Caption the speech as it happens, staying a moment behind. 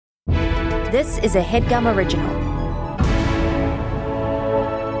This is a HeadGum original.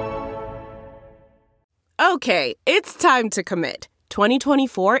 Okay, it's time to commit.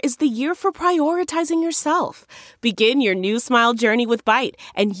 2024 is the year for prioritizing yourself. Begin your new smile journey with Byte,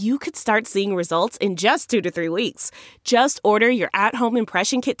 and you could start seeing results in just 2 to 3 weeks. Just order your at-home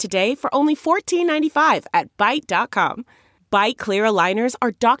impression kit today for only $14.95 at Byte.com. Byte Clear aligners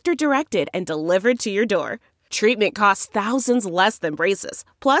are doctor-directed and delivered to your door. Treatment costs thousands less than braces.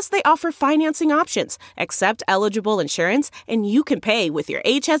 Plus, they offer financing options, accept eligible insurance, and you can pay with your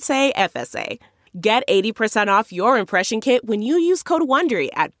HSA FSA. Get 80% off your impression kit when you use code WONDERY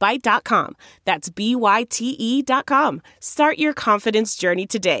at Byte.com. That's BYTE.com. Start your confidence journey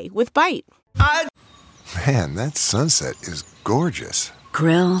today with Byte. Man, that sunset is gorgeous.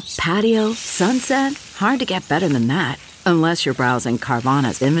 Grill, patio, sunset. Hard to get better than that. Unless you're browsing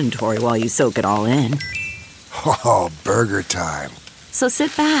Carvana's inventory while you soak it all in. Oh, burger time. So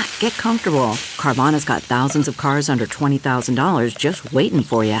sit back, get comfortable. Carvana's got thousands of cars under $20,000 just waiting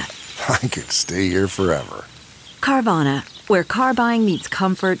for you. I could stay here forever. Carvana, where car buying meets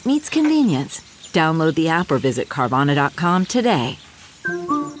comfort meets convenience. Download the app or visit Carvana.com today.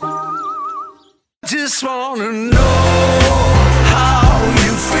 Just wanna know how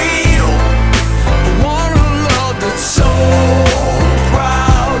you feel. I want a love that's so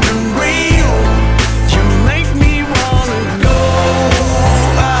proud and real. You make me wanna go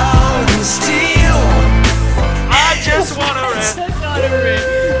out and steal. I just wanna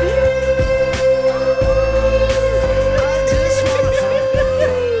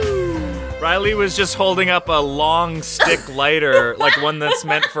Riley was just holding up a long stick lighter, like one that's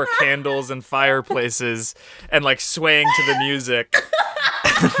meant for candles and fireplaces, and like swaying to the music.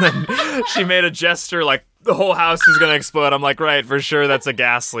 And then she made a gesture like the whole house is gonna explode. I'm like, right, for sure that's a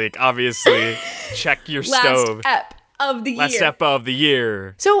gas leak. Obviously, check your stove. Last ep of the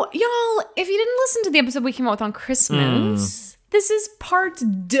year. So, y'all, if you didn't listen to the episode we came out with on Christmas, this is part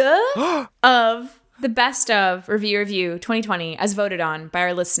 2 of the best of review 2020 as voted on by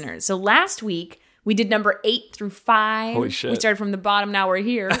our listeners. So last week we did number 8 through 5. Holy shit. We started from the bottom, now we're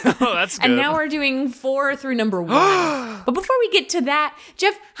here. Oh, that's good. And now we're doing 4 through number 1. But before we get to that,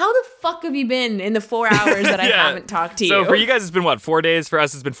 Jeff, how the fuck have you been in the 4 hours that I haven't talked to you? So for you guys it's been what, 4 days? For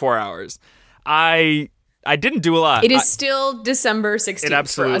us it's been 4 hours. I didn't do a lot. It is still December 16th. It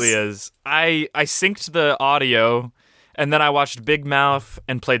absolutely is. I synced the audio, and then I watched Big Mouth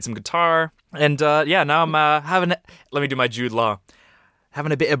and played some guitar. And now I'm let me do my Jude Law.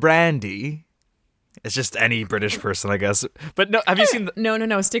 Having a bit of brandy. It's just any British person, I guess. But no, have you seen?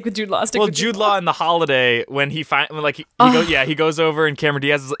 No. Stick with Jude Law. Jude Law in The Holiday, when he he goes over and Cameron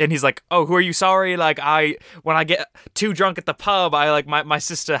Diaz, and he's like, "Oh, who are you? Sorry, like when I get too drunk at the pub, I like my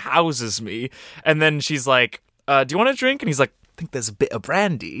sister houses me." And then she's like, "Do you want a drink?" And he's like, "I think there's a bit of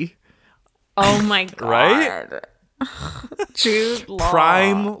brandy." Oh my god! Right? Jude Law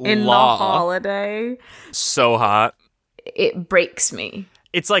Prime in Law. The Holiday. So hot. It breaks me.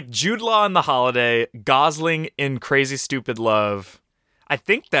 It's like Jude Law in The Holiday, Gosling in Crazy Stupid Love. I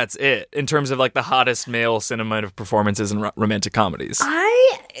think that's it in terms of like the hottest male cinematic performances in romantic comedies.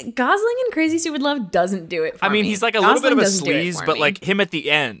 Gosling in Crazy Stupid Love doesn't do it for me. I mean, he's like a little bit of a sleaze, but like him at the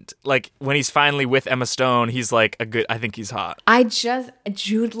end, like when he's finally with Emma Stone, he's like I think he's hot.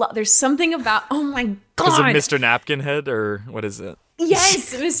 Jude Law, there's something about, oh my god. Because of Mr. Napkin Head, or what is it?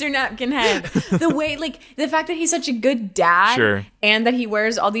 Yes, Mr. Napkin Head. The way, like, the fact that he's such a good dad, sure, and that he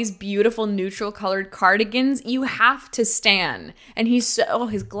wears all these beautiful neutral colored cardigans, you have to stan. And his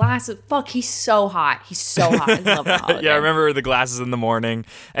glasses, he's so hot. He's so hot. I love The Holiday. Yeah, I remember the glasses in the morning,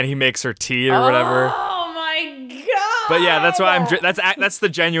 and he makes her tea or whatever. Oh my god! But yeah, that's why that's the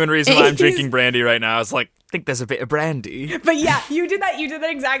genuine reason why I'm drinking brandy right now. It's like, I think there's a bit of brandy. But yeah, you did that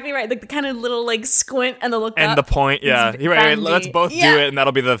exactly right. Like the kind of little like squint and the look and up. The point, yeah. Wait, let's both do it, and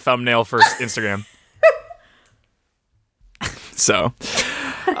that'll be the thumbnail for Instagram. So,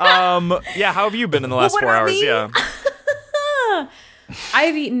 yeah, how have you been in the last 4 hours? Yeah.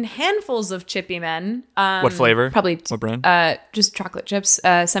 I've eaten handfuls of Chippy Men. What flavor? Probably what brand? Just chocolate chips,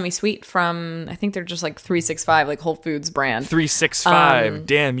 semi-sweet from, I think they're just like 365, like Whole Foods brand. 365.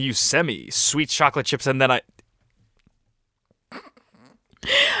 Damn, you semi-sweet chocolate chips, and then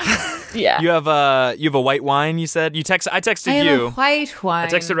Yeah. You have a white wine, you said? I texted I have you. A white wine. I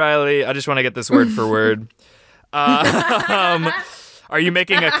texted Riley. I just want to get this word for word. Are you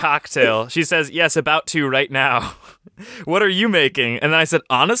making a cocktail? She says, yes, about to right now. What are you making? And then I said,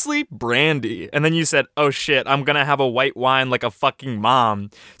 honestly, brandy. And then you said, oh shit, I'm going to have a white wine like a fucking mom.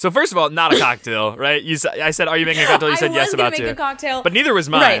 So first of all, not a cocktail, right? I said, are you making a cocktail? You said, yes, about to. I was going to make a cocktail. But neither was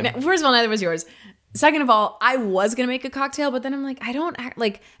mine. Right. First of all, neither was yours. Second of all, I was going to make a cocktail, but then I'm like, I don't act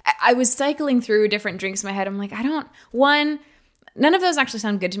like I was cycling through different drinks in my head. I'm like, one, none of those actually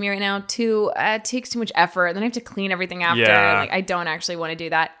sound good to me right now. Two, it takes too much effort. Then I have to clean everything after. Yeah. Like, I don't actually want to do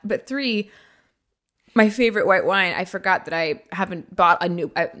that. But three, my favorite white wine, I forgot that I haven't bought a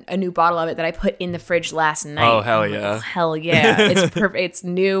new bottle of it that I put in the fridge last night. Oh, hell I'm like, yeah. oh, hell yeah. It's perfect. It's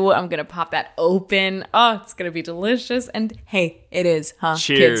new. I'm going to pop that open. Oh, it's going to be delicious. And hey, it is, huh?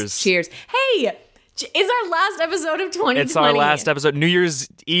 Cheers. Kids, cheers. Hey, it's our last episode of 2020. It's our last episode. New Year's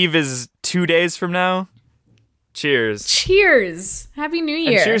Eve is 2 days from now. Cheers. Cheers. Happy New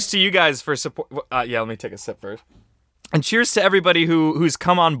Year. And cheers to you guys for support. Yeah, let me take a sip first. And cheers to everybody who's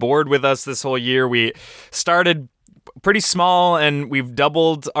come on board with us this whole year. We started pretty small, and we've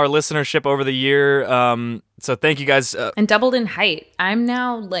doubled our listenership over the year. So thank you guys. And doubled in height. I'm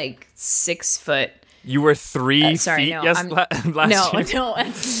now like 6 foot. You were 3 sorry, feet no, last year? No,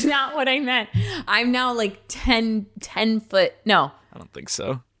 that's not what I meant. I'm now like 10 foot. No. I don't think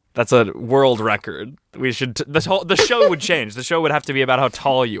so. That's a world record. We should. The show would change. The show would have to be about how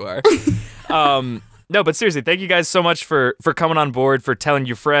tall you are. No, but seriously, thank you guys so much for coming on board, for telling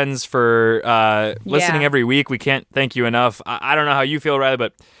your friends, for listening every week. We can't thank you enough. I don't know how you feel, Riley,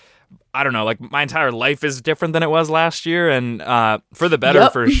 but I don't know. Like, my entire life is different than it was last year, and for the better,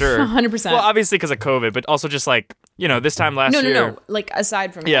 for sure. 100%. Well, obviously because of COVID, but also just like, this time last year. No. Like,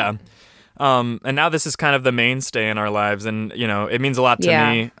 aside from Yeah. that. And now this is kind of the mainstay in our lives, and it means a lot to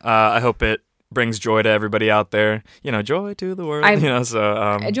me. I hope it brings joy to everybody out there. Joy to the world.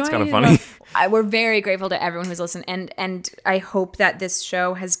 So it's kind of funny. We're very grateful to everyone who's listened, and I hope that this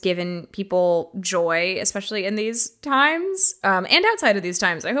show has given people joy, especially in these times, and outside of these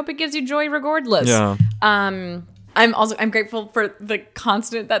times. I hope it gives you joy regardless. Yeah. I'm grateful for the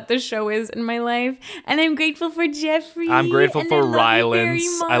constant that this show is in my life, and I'm grateful for Jeffrey. I'm grateful for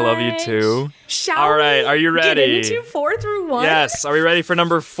Rylance. I love you too. All right, are you ready? Get into 4 through 1. Yes. Are we ready for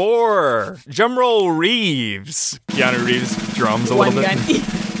number 4? Drumroll Reeves. Keanu Reeves drums a little bit.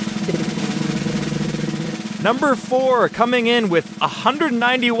 Number 4, coming in with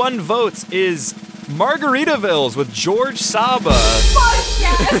 191 votes, is Margaritavilles with George Saba. Fuck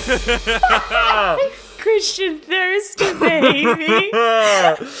yes! Christian Thirsty, baby. You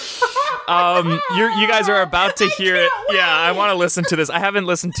guys are about to hear it. Yeah, I want to listen to this. I haven't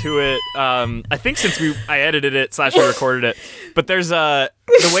listened to it. I think since I edited it / we recorded it. But there's the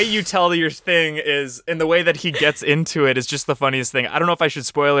way you tell your thing is, and the way that he gets into it is just the funniest thing. I don't know if I should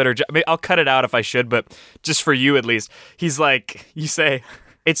spoil it or maybe I'll cut it out if I should, but just for you at least. He's like, you say,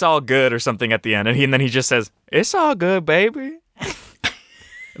 "It's all good" or something at the end, and then he just says, "It's all good, baby."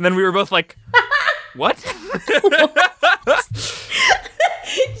 And then we were both like, what?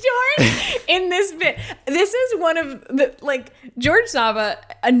 George, in this bit, this is one of the, like, George Saba,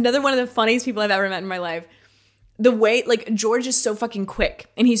 another one of the funniest people I've ever met in my life. The way, like, George is so fucking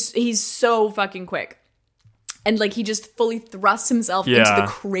quick, and he's so fucking quick. And, like, he just fully thrusts himself into the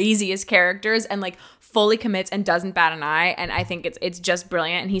craziest characters and, like, fully commits and doesn't bat an eye. And I think it's just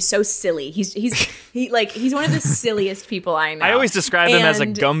brilliant. And he's so silly. He's one of the silliest people I know. I always describe him as a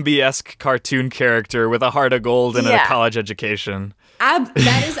Gumby-esque cartoon character with a heart of gold and a college education.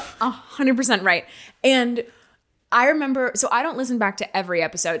 That is 100% right. And I remember, so I don't listen back to every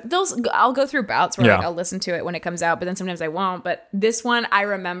episode. I'll go through bouts where like, I'll listen to it when it comes out, but then sometimes I won't. But this one, I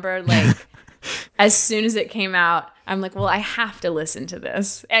remember, like, as soon as it came out, I'm like, well, I have to listen to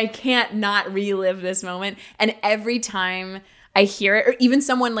this. I can't not relive this moment. And every time I hear it, or even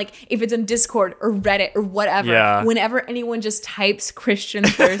someone, like, if it's in Discord or Reddit or whatever, whenever anyone just types Christian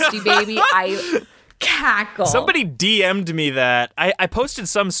Thirsty Baby, I cackle. Somebody DM'd me that. I posted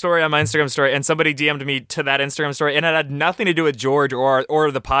some story on my Instagram story, and somebody DM'd me to that Instagram story, and it had nothing to do with George or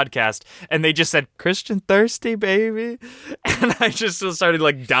the podcast, and they just said, "Christian Thirsty Baby," and I just started,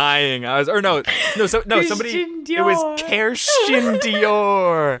 like, dying. Somebody, it was Kirsten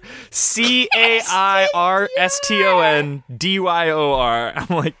Dior. CAIRSTONDYOR.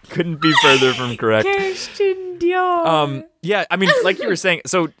 I'm like, couldn't be further from correct. Kirsten Dior. Yeah, I mean, like you were saying,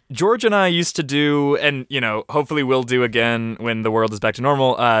 so George and I used to do, and, hopefully we'll do again when the world is back to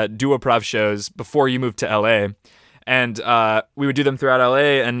normal, duo-prov shows before you moved to LA. And we would do them throughout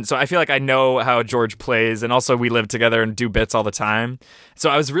LA, and so I feel like I know how George plays, and also we live together and do bits all the time.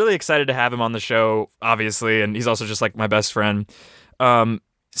 So I was really excited to have him on the show, obviously, and he's also just, like, my best friend. What?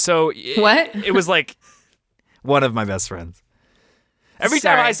 It was, like, one of my best friends. Every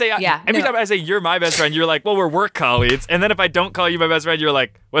time I say you're my best friend, you're like, well, we're work colleagues. And then if I don't call you my best friend, you're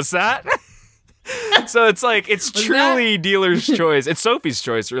like, what's that? So it's like, it's truly dealer's choice. It's Sophie's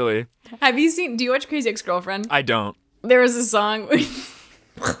choice, really. Do you watch Crazy Ex-Girlfriend? I don't. There was a song.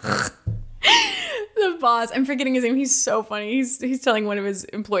 The boss, I'm forgetting his name. He's so funny. He's telling one of his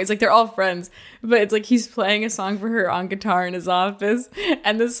employees, like they're all friends, but it's like he's playing a song for her on guitar in his office,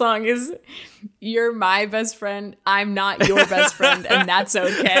 and the song is "You're my best friend, I'm not your best friend, and that's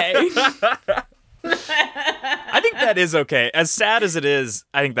okay." I think that is okay. As sad as it is,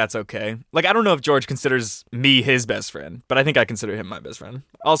 I think that's okay. Like, I don't know if George considers me his best friend, but I think I consider him my best friend.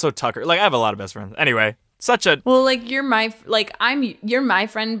 Also, Tucker. Like, I have a lot of best friends. Anyway, well, like you're my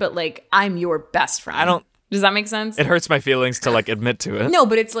friend, but like I'm your best friend. Does that make sense? It hurts my feelings to like admit to it. No,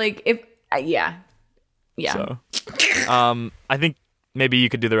 but it's like if yeah. So, I think maybe you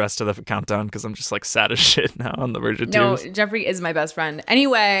could do the rest of the countdown because I'm just like sad as shit now on the verge of tears. No, Jeffrey is my best friend.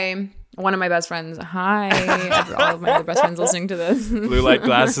 Anyway, one of my best friends. Hi, all of my other best friends listening to this. Blue light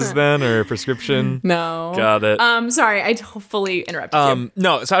glasses then, or prescription? No. Got it. Sorry, I fully interrupted you.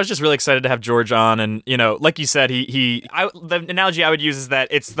 No, so I was just really excited to have George on, and you know, like you said, the analogy I would use is that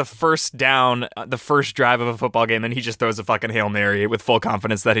it's the first down, the first drive of a football game, and he just throws a fucking Hail Mary with full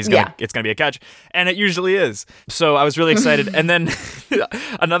confidence that it's gonna be a catch, and it usually is. So I was really excited, and then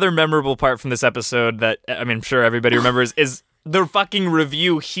another memorable part from this episode that I'm sure everybody remembers is the fucking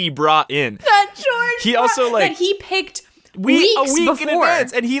review he brought in. That George. He also like that he picked a week before. in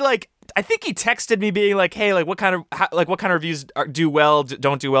advance, and he like. I think he texted me being like, "Hey, like what kind of reviews do well,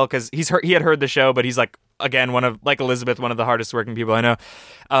 don't do well?" Because he had heard the show, but he's like again one of like Elizabeth, one of the hardest working people I know,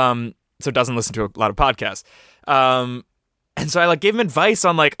 so doesn't listen to a lot of podcasts. And so I like gave him advice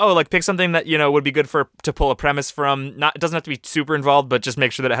on like, oh, like pick something that would be good to pull a premise from. It doesn't have to be super involved, but just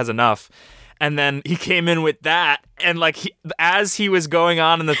make sure that it has enough. And then he came in with that, and like as he was going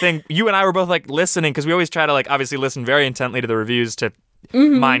on in the thing, you and I were both like listening because we always try to like obviously listen very intently to the reviews to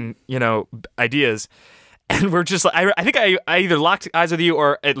mine, ideas. And we're just like, I think I either locked eyes with you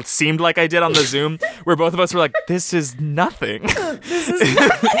or it seemed like I did on the Zoom, where both of us were like, this is nothing. This is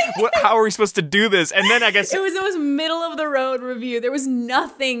nothing. How are we supposed to do this? And then I guess it was the most middle of the road review. There was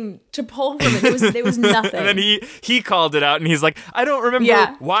nothing to pull from it. There was nothing. And then he called it out and he's like, I don't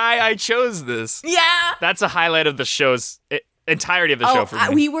remember why I chose this. Yeah. That's a highlight of the show's entirety of the show for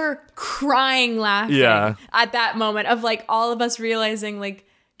me. We were crying laughing at that moment of like all of us realizing like,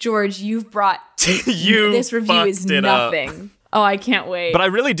 George, you've brought this review is nothing. Up. Oh, I can't wait. But I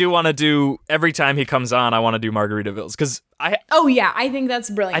really do want to do every time he comes on. I want to do Margaritavilles because I think that's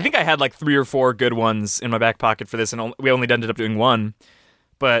brilliant. I think I had like 3 or 4 good ones in my back pocket for this, and we only ended up doing one.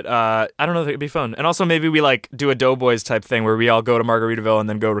 But I don't know if it'd be fun. And also maybe we like do a Doughboys type thing where we all go to Margaritaville and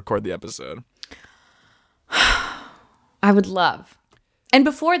then go record the episode. I would love. And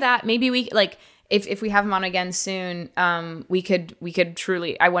before that, maybe we like. If we have him on again soon, we could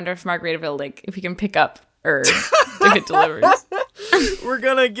truly. I wonder if Margaritaville, like, if we can pick up or if it delivers. We're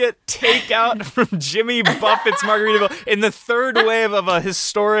gonna get takeout from Jimmy Buffett's Margaritaville in the third wave of a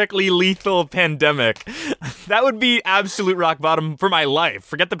historically lethal pandemic. That would be absolute rock bottom for my life.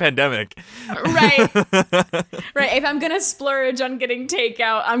 Forget the pandemic. Right. If I'm gonna splurge on getting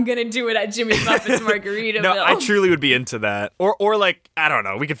takeout, I'm gonna do it at Jimmy Buffett's Margaritaville. No, I truly would be into that. Or like, I don't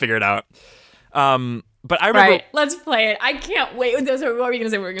know. We could figure it out. But I remember. Right, let's play it. I can't wait. What were you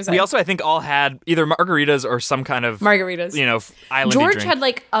going to say? We also, I think, all had either margaritas or some kind of margaritas. Island George drink. had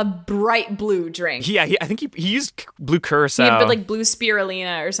like a bright blue drink. Yeah, I think he used blue curacao. He had like blue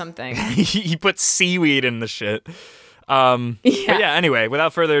spirulina or something. he put seaweed in the shit. But yeah, anyway,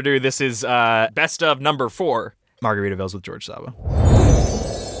 without further ado, this is best of number 4, Margaritavilles with George Saba.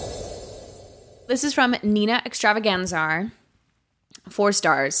 This is from Nina Extravaganzar. 4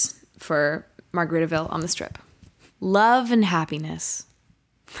 stars for Margaritaville on the Strip. Love and happiness.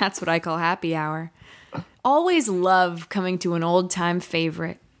 That's what I call happy hour. Always love coming to an old-time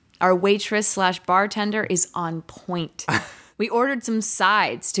favorite. Our waitress/bartender is on point. We ordered some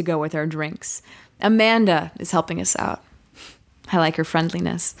sides to go with our drinks. Amanda is helping us out. I like her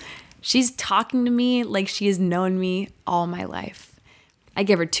friendliness. She's talking to me like she has known me all my life. I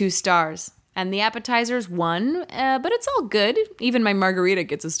give her 2 stars. And the appetizers 1, but it's all good. Even my margarita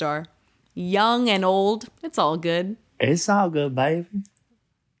gets a star. Young and old, it's all good. It's all good, baby.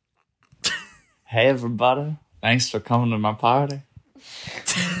 Hey, everybody. Thanks for coming to my party.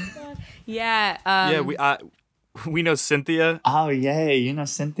 Yeah. We know Cynthia. Oh, yeah. You know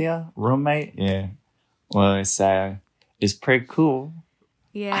Cynthia? Roommate? Yeah. Well, it's pretty cool.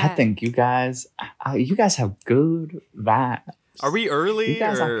 Yeah. I think you guys have good vibes. Are we early? You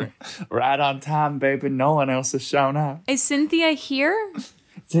guys are right on time, baby. No one else has shown up. Is Cynthia here?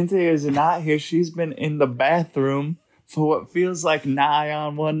 Cynthia is not here. She's been in the bathroom for what feels like nigh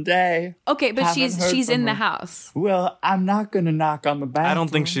on one day. Okay, but Haven't heard she's from in the her. house. Well, I'm not gonna knock on the bathroom. I don't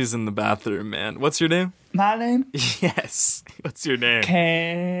think she's in the bathroom, man. What's your name? My name? Yes. What's your name?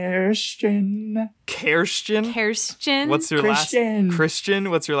 Kirsten. Kirsten? Kirsten. What's your Christian. last Christian?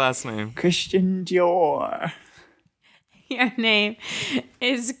 What's your last name? Christian Dior. Your name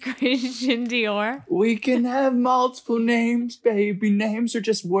is Christian Dior. We can have multiple names, baby. Names are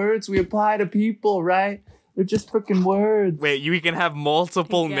just words we apply to people, right? They're just freaking words. Wait, you can have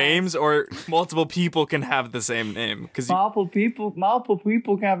multiple Yes. names, or multiple people can have the same name? Because Multiple people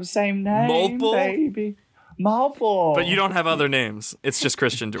can have the same name, Multiple? baby. Multiple. but you don't have other names. It's just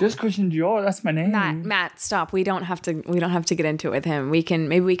Christian Dior. Just Christian Dior. That's my name. Matt, stop. We don't have to get into it with him.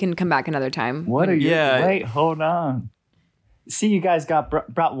 Maybe we can come back another time. What are you? Yeah. Wait, hold on. See, you guys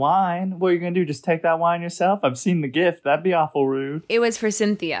brought wine. What are you gonna do? Just take that wine yourself? I've seen the gift. That'd be awful rude. It was for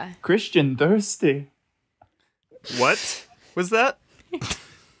Cynthia. Christian thirsty. What was that?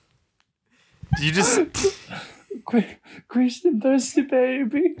 You just Christian thirsty,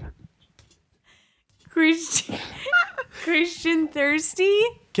 baby. Christian Thirsty?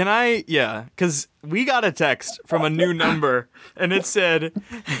 can I? Yeah, because we got a text from a new number, and it said,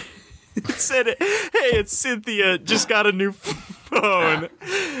 "Hey, it's Cynthia. Just got a new phone.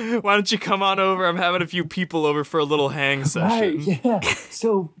 Why don't you come on over? I'm having a few people over for a little hang Right, session." yeah.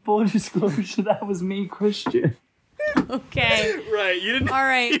 So, full disclosure, that was me, Christian. Okay. Right, you didn't. All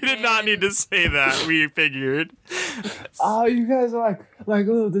right. You did not need to say that. We figured. Oh, you guys are like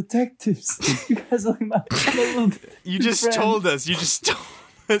little detectives. You guys are like my little You just friends. told us. You just told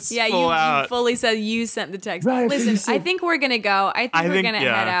us. Yeah, full you out. fully said you sent the text. Right, but you Listen, said- I think we're gonna go. I think we're gonna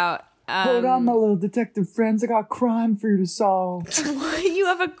head out. Hold on, my little detective friends. I got crime for you to solve. You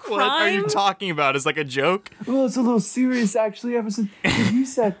have a crime? What are you talking about? Is like a joke? Well, it's a little serious, actually. Ever since you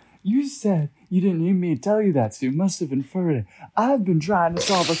said you didn't need me to tell you that, so you must have inferred it. I've been trying to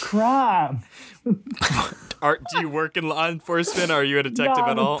solve a crime. Do you work in law enforcement? Are you a detective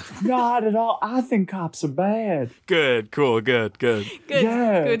at all? Not at all. I think cops are bad. Good, cool, good. Good.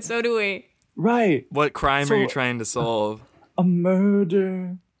 Yeah. Good. So do we. Right. What crime So- are you trying to solve? A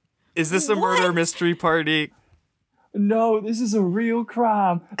murder. Is this a murder mystery party? No, this is a real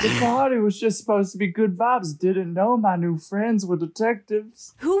crime. The party was just supposed to be good vibes. Didn't know my new friends were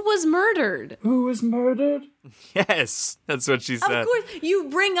detectives. Who was murdered? Who was murdered? Yes, that's what she said. Of course, you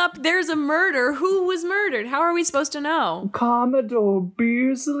bring up there's a murder. Who was murdered? How are we supposed to know? Commodore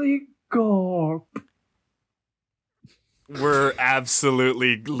Beersley Gorp. We're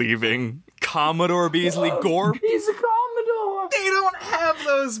absolutely leaving. Commodore Beasley Gorp? He's a Commodore. They don't have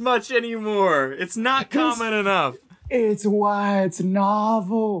those much anymore. It's not common enough. It's why it's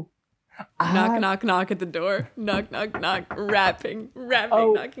novel. Knock, knock, knock at the door. Knock, knock, knock. Rapping,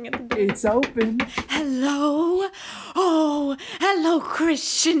 Oh, knocking at the door. It's open. Hello? Oh, hello,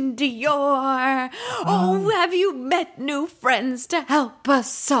 Christian Dior. Oh, have you met new friends to help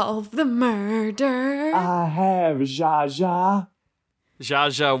us solve the murder? I have Jaja.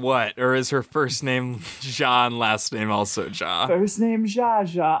 Jaja what? Or is her first name Ja and last name also Ja? First name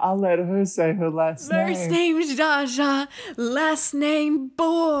Jaja. I'll let her say her last First name. name Jaja, last name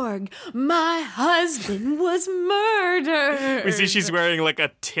Borg. My husband was murdered. We see she's wearing like a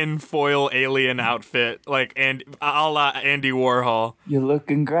tinfoil alien outfit, like a la Andy Warhol. You're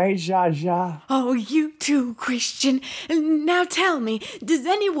looking great, Jaja. Oh, you too, Christian. Now tell me, does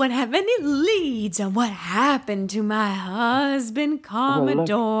anyone have any leads on what happened to my husband, Commodore?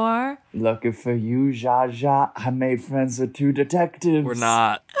 Looking for you, Jaja. I made friends with two detectives. We're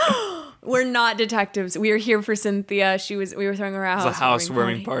not. We're not detectives. We are here for Cynthia. We were throwing her It's a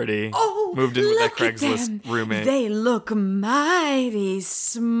housewarming party. Oh, Moved in with a look at Craigslist them. roommate. They look mighty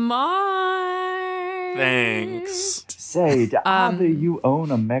smart. Thanks. Say, do either you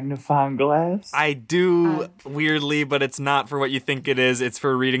own a magnifying glass? I do, weirdly, but it's not for what you think it is. It's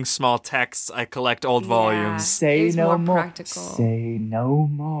for reading small texts. I collect old volumes. Say It's no more more. practical. Say no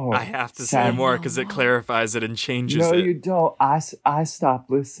more. I have to say more because it clarifies it and changes No, it. you don't. I stopped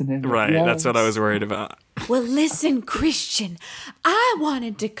listening. Right, Yes. that's what I was worried about. Well, listen, Christian, I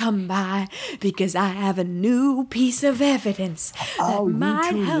wanted to come by because I have a new piece of evidence Oh, that you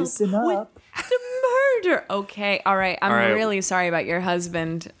might two help listen with up. the murder. Okay, all right. I'm All right. really sorry about your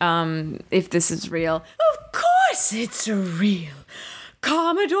husband. If this is real, of course it's real.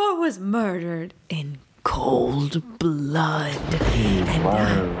 Commodore was murdered in cold blood.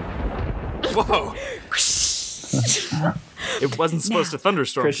 Whoa. It wasn't supposed to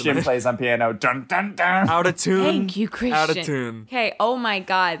thunderstorm Christian tonight. plays on piano. Dun dun dun. Out of tune. Thank you, Christian. Out of tune. Okay. Oh my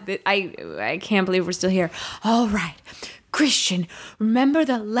God. I can't believe we're still here. All right. Christian, remember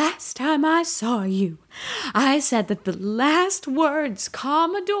the last time I saw you? I said that the last words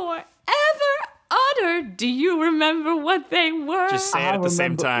Commodore ever uttered. Do you remember what they were? Just say it at the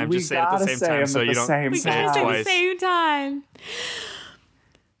same time. We Just say it at the gotta same time so you don't say We it gotta say it at the twice. same time.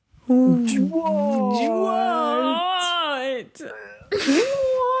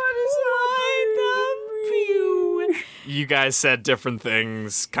 What is I love you? You guys said different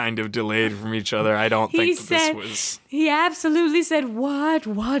things, kind of delayed from each other. I don't think that this was... He absolutely said, what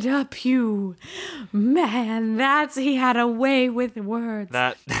up, you? Man, he had a way with words.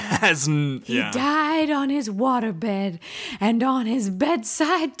 That has... He died on his waterbed and on his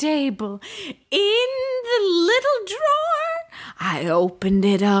bedside table. In the little drawer, I opened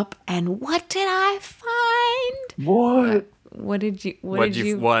it up, and what did I find? What? What did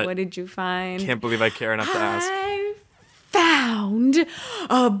you find? Can't believe I care enough to ask. I found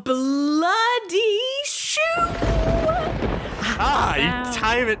a bloody shoe. You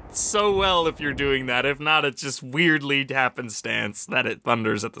time it so well if you're doing that. If not, it's just weirdly happenstance that it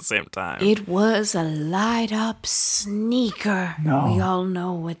thunders at the same time. It was a light-up sneaker. No. We all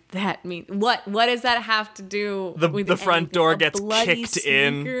know what that means. What does that have to do with The front anything? door A gets bloody kicked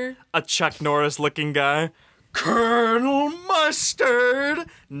sneaker? in. A Chuck Norris-looking guy. Colonel Mustard!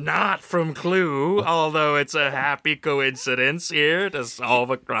 Not from Clue, although it's a happy coincidence here to solve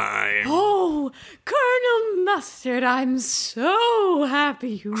a crime. Oh, Colonel Mustard, I'm so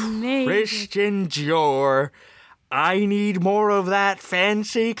happy you made it. Christian Dior, I need more of that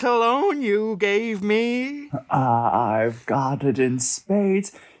fancy cologne you gave me. I've got it in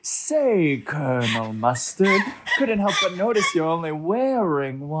spades. Say, Colonel Mustard, couldn't help but notice you're only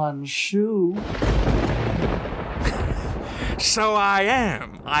wearing one shoe. So I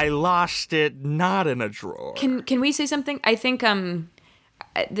am. I lost it not in a drawer. Can we say something? I think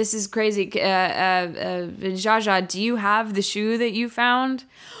this is crazy. Jaja, do you have the shoe that you found?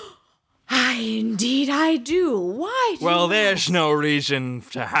 Indeed I do. Why? Well, there's no reason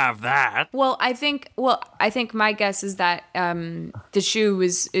to have that. Well, I think my guess is that the shoe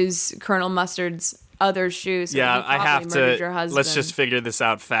is Colonel Mustard's other shoe. So Yeah, he I have probably murdered to. your husband. Let's just figure this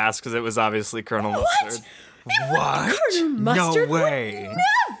out fast because it was obviously Colonel Mustard. What? Colonel Mustard No way.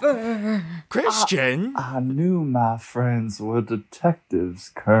 Christian? I knew my friends were detectives,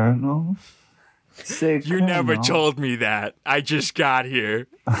 Colonel. Say, You Colonel. never told me that. I just got here.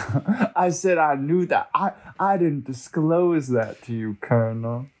 I said I knew that. I didn't disclose that to you,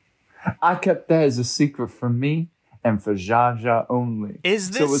 Colonel. I kept that as a secret from me and for Jaja only. Is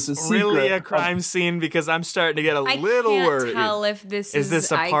So it's this a really secret a crime scene? Because I'm starting to get a I little can't worried. tell if this Is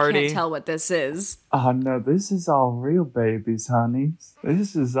this a I party? can't tell what this is. Oh no, this is all real, babies, honeys.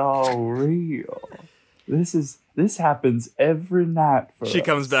 This is all real. This happens every night for She us.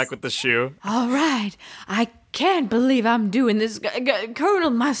 comes back with the shoe. All right, I can't believe I'm doing this,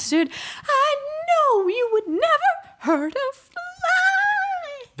 Colonel Mustard. I know you would never hurt a fly.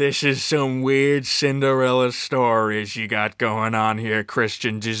 This is some weird Cinderella stories you got going on here,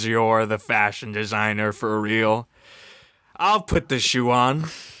 Christian Dior, the fashion designer, for real. I'll put the shoe on,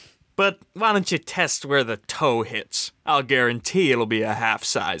 but why don't you test where the toe hits? I'll guarantee it'll be a half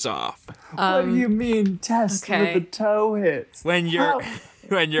size off. What do you mean test okay. where the toe hits? When you're How-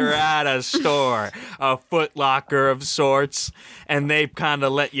 when you're at a store, a Foot Locker of sorts, and they kind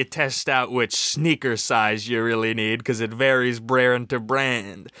of let you test out which sneaker size you really need because it varies brand to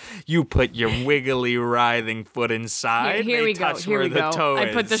brand. You put your wiggly, writhing foot inside. Here they we go. touch Here where we the go. toe I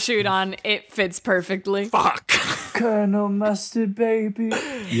is. put the shoe on. It fits perfectly. Fuck. Colonel Mustard, baby,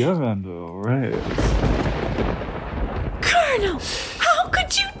 you're under arrest. Colonel, how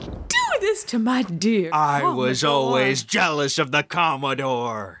could you do this to my dear I was Commodore? always jealous of the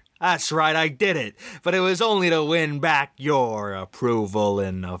Commodore. That's right, I did it. But it was only to win back your approval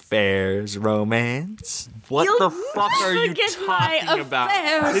in affairs romance. What You'll the fuck are you never get my talking about?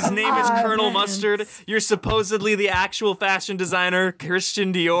 affairs His name is Colonel romance. Mustard. You're supposedly the actual fashion designer,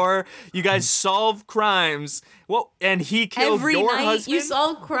 Christian Dior. You guys solve crimes. Well, and he killed Every your night husband? you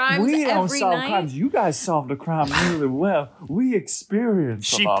solve crimes. We don't every solve night. crimes. You guys solved a crime really well. We experienced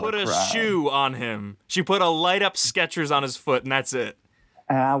She a lot put of a crime. shoe on him. She put a light up Skechers on his foot, and that's it.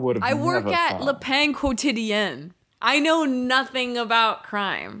 And I would have I work never at thought. Le Pain Quotidien. I know nothing about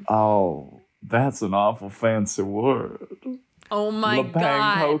crime. Oh, that's an awful fancy word. Oh my Le Pain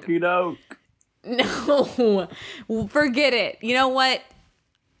god. Hokey Doke. No. Forget it. You know what?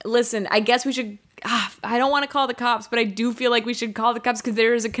 Listen, I guess we should. I don't want to call the cops, but I do feel like we should call the cops because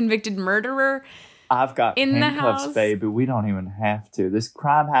there is a convicted murderer. I've got in the handcuffs, house. baby. We don't even have to. This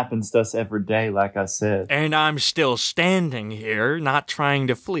crime happens to us every day, like I said. And I'm still standing here, not trying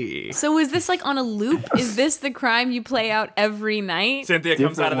to flee. So is this like on a loop? Is this the crime you play out every night? Cynthia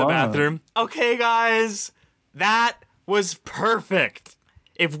comes out of the Different one. bathroom. Okay, guys, that was perfect.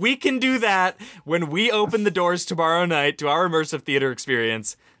 If we can do that when we open the doors tomorrow night to our immersive theater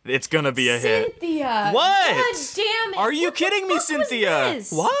experience, it's gonna be a hit. Cynthia! What? God damn it! Are you kidding me, What was Cynthia?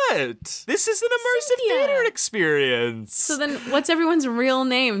 this? What? This is an immersive Cynthia. theater experience. So then, what's everyone's real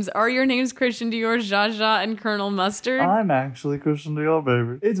names? Are your names Christian Dior, Zsa Zsa, and Colonel Mustard? I'm actually Christian Dior,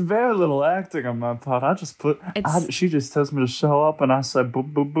 baby. It's very little acting on my part. I just she just tells me to show up, and I say, boo,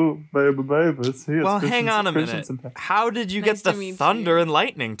 boo, boo, baby, baby. It's here. Well, It's hang on a minute. Christian- How did you Nice get to meet the thunder you. and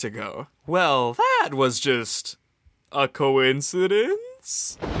lightning to go? Well, that was just a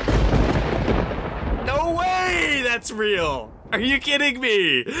coincidence. No way! That's real. Are you kidding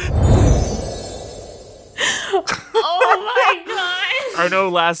me? Oh my god! I know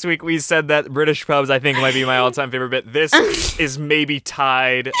last week we said that British pubs I think might be my all-time favorite bit. This is maybe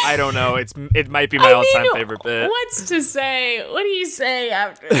tied. I don't know. It might be my all-time favorite bit. What's to say? What do you say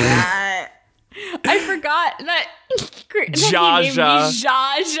after that? I forgot that Zsa he named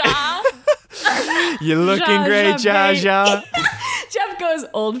Zsa. me Zsa Zsa. You're looking Zsa great, Zsa, Zsa babe. Zsa. Jeff goes,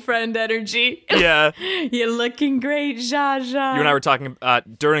 old friend energy. Yeah. You're looking great, Zsa Zsa. You and I were talking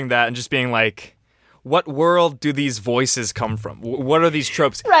during that and just being like, what world do these voices come from? What are these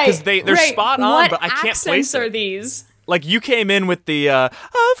tropes? Right. Because they're right. spot on, what but I can't accents place are it. these? Like, you came in with the,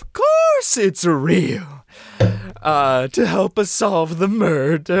 of course it's real, to help us solve the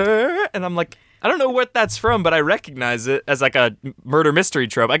murder. And I'm like, I don't know what that's from, but I recognize it as like a murder mystery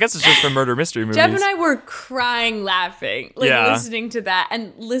trope. I guess it's just from murder mystery movies. Jeff and I were crying laughing, like Yeah. listening to that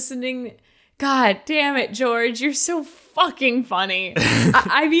and listening. God damn it, George, you're so fucking funny.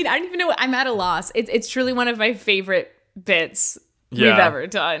 I mean, I don't even know. I'm at a loss. It's truly one of my favorite bits we've Yeah. ever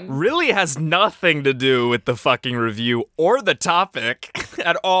done. Really has nothing to do with the fucking review or the topic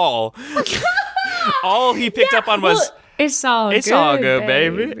at all. All he picked up on was, Well, it's all good,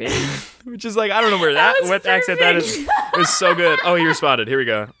 baby. Which is like, I don't know where That was what accent that is. perfect. It was so good. Oh, he responded. Here we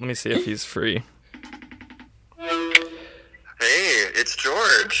go. Let me see if he's free. Hey, it's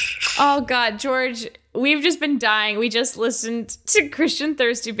George. Oh God, George, we've just been dying. We just listened to Christian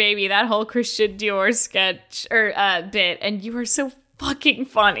Thirsty Baby, that whole Christian Dior sketch or bit, and you were so fucking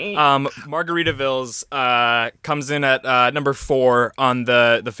funny. Margaritavilles comes in at number 4 on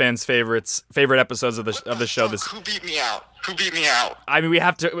the fans' favorite episodes of the show. This, Who beat me out? Who beat me out? I mean,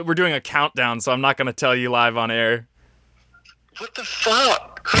 we're doing a countdown, so I'm not gonna tell you live on air. What the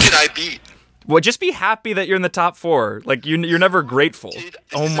fuck? Who did I beat? Well, just be happy that you're in the top 4. Like, you're never grateful. Dude,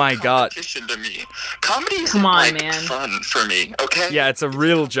 Oh this is my a god. competition to me. Comedy is Come on, like man. fun for me. Okay. Yeah, it's a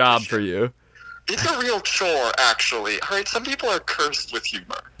real job for you. It's a real chore, actually. All right, some people are cursed with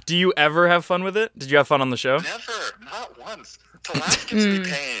humor. Do you ever have fun with it? Did you have fun on the show? Never, not once. To laugh gives me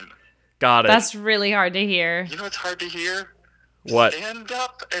pain. Got it. That's really hard to hear. You know what's hard to hear? What? Stand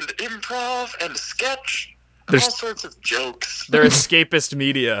up and improv and sketch. There's- All sorts of jokes. They're escapist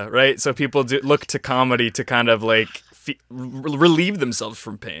media, right? So people do look to comedy to kind of like relieve themselves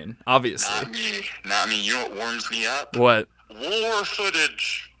from pain. Obviously. Not me. Not me. You know what warms me up? What? War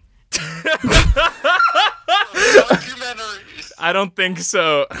footage. Documentaries. I don't think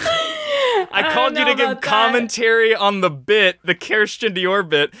so. I called you know to give about that. commentary on the bit, the Kirsten Dior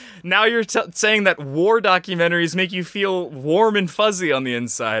bit. Now you're saying that war documentaries make you feel warm and fuzzy on the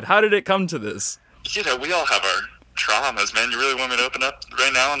inside. How did it come to this? You know, we all have our traumas, man. You really want me to open up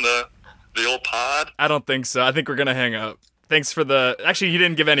right now on the old pod? I don't think so. I think we're gonna hang up. Thanks for the. Actually, you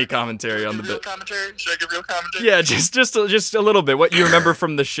didn't give any commentary on the Real bit. commentary? Should I give real commentary? Yeah, just a little bit. What you remember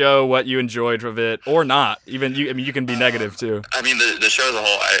from the show, what you enjoyed of it, or not. Even you. I mean, you can be negative too. I mean, the show as a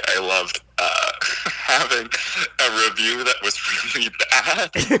whole, I loved having a review that was really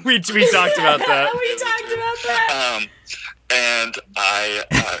bad. we talked about that. We talked about that. And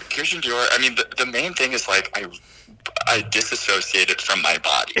Kirsten Dior, I mean, the main thing is, like, I disassociated from my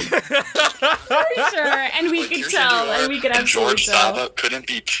body. For sure. And we Like, could Kirsten tell, Dior and we could and absolutely George tell. Sava couldn't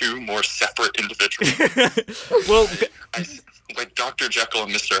be two more separate individuals. Well, Like Dr. Jekyll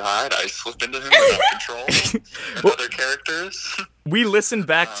and Mr. Hyde, I slip into him without control. And other characters. we listened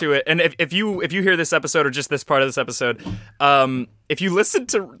back to it, and if you hear this episode or just this part of this episode, if you listen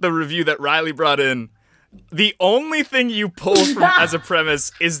to the review that Riley brought in, the only thing you pull from as a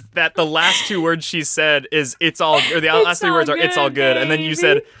premise is that the last 2 words she said is "it's all," or the last 3 words are "it's all good," and then you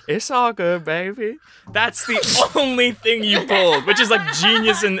said "it's all good, baby." That's the only thing you pulled, which is like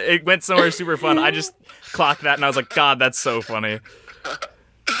genius, and it went somewhere super fun. I just clocked that, and I was like, God, that's so funny.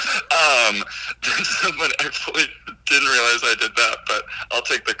 Someone actually didn't realize I did that, but I'll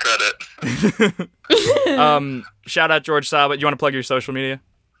take the credit. Shout out George Saba. You want to plug your social media?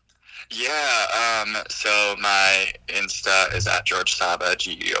 Yeah, so my Insta is at George Saba,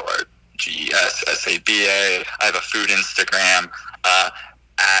 GeorgeSSaba. I have a food Instagram,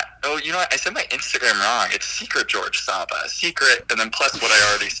 you know what? I said my Instagram wrong. It's Secret George Saba. Secret, and then plus what I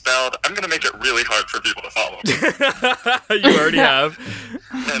already spelled. I'm going to make it really hard for people to follow me. You already have.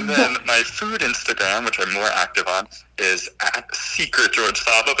 And then my food Instagram, which I'm more active on, is at Secret George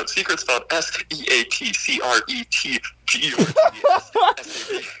Saba, but Secret spelled SEATCRETGEORGES.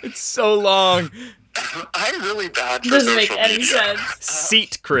 It's so long. I'm really bad for Doesn't make social any media. sense.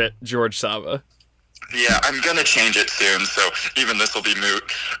 Seat crit George Saba. Yeah, I'm gonna change it soon, so even this will be moot.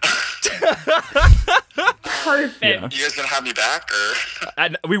 Perfect. Yeah. You guys gonna have me back, or?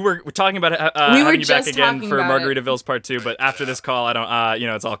 We were talking about We were having you back just again talking for about it. Margaritaville's part 2, but after this call, I don't.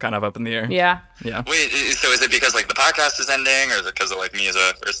 It's all kind of up in the air. Yeah. Yeah. Wait, so is it because like the podcast is ending, or is it because of like me as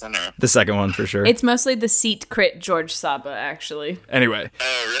a person, or? The second one for sure. It's mostly the seat crit George Saba, actually. Anyway,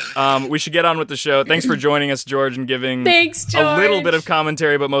 Oh, really? we should get on with the show. Thanks for joining us, George, and giving Thanks, a little George. bit of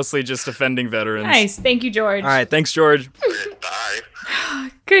commentary, but mostly just offending veterans. Nice. Thank you, George. All right, thanks, George. Bye.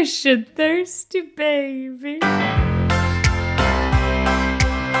 Cause you're thirsty, baby.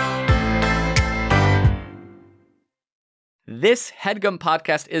 This HeadGum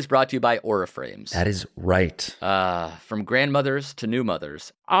podcast is brought to you by Aura Frames. That is right. From grandmothers to new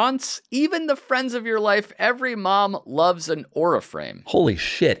mothers, aunts, even the friends of your life, every mom loves an Aura frame. Holy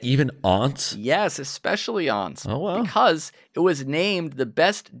shit, even aunts? Yes, especially aunts. Oh, wow. Because it was named the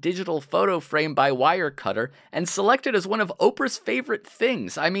best digital photo frame by Wirecutter and selected as one of Oprah's favorite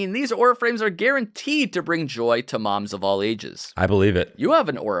things. I mean, these Aura frames are guaranteed to bring joy to moms of all ages. I believe it. You have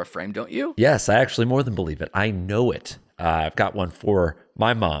an Aura frame, don't you? Yes, I actually more than believe it. I know it. I've got one for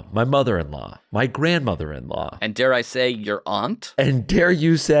my mom, my mother-in-law, my grandmother-in-law. And dare I say, your aunt? And dare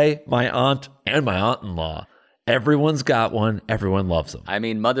you say, my aunt and my aunt-in-law. Everyone's got one. Everyone loves them. I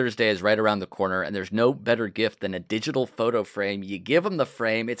mean, Mother's Day is right around the corner, and there's no better gift than a digital photo frame. You give them the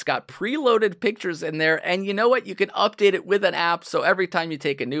frame. It's got preloaded pictures in there, and you know what? You can update it with an app, so every time you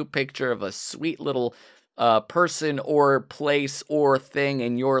take a new picture of a sweet little person or place or thing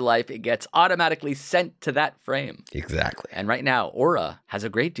in your life, it gets automatically sent to that frame. Exactly. And right now, Aura has a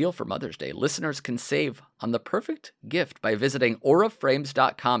great deal for Mother's Day. Listeners can save on the perfect gift by visiting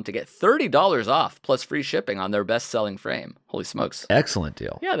auraframes.com to get $30 off plus free shipping on their best-selling frame. Holy smokes. Excellent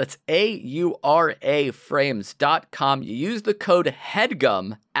deal. Yeah, that's auraframes.com. You use the code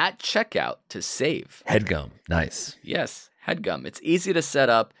HEADGUM at checkout to save. HeadGum. Nice. Yes. HeadGum. It's easy to set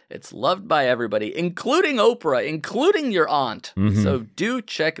up. It's loved by everybody, including Oprah, including your aunt. Mm-hmm. So do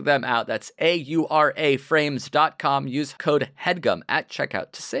check them out. That's auraframes.com. Use code HEADGUM at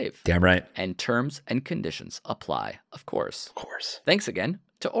checkout to save. Damn right. And terms and conditions apply, of course. Of course. Thanks again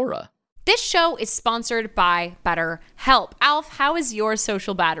to Aura. This show is sponsored by BetterHelp. Alf, how is your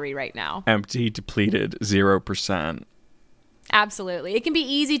social battery right now? Empty, depleted, 0%. Absolutely. It can be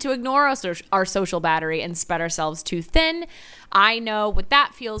easy to ignore our social battery and spread ourselves too thin. I know what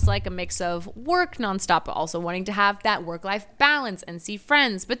that feels like, a mix of work nonstop, but also wanting to have that work-life balance and see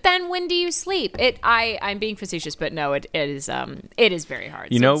friends. But then when do you sleep? I'm being facetious, but no, it is very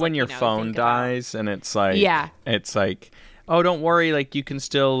hard. You So know it's when like, your phone think about- dies and it's like, Yeah. it's like, oh, don't worry, like you can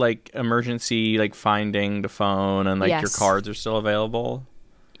still like emergency like finding the phone and like your Yes. cards are still available.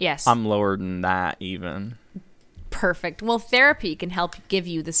 Yes. I'm lower than that even. Perfect. Well, therapy can help give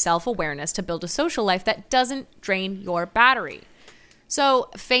you the self-awareness to build a social life that doesn't drain your battery. So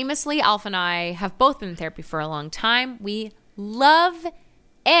famously, Alf and I have both been in therapy for a long time. We love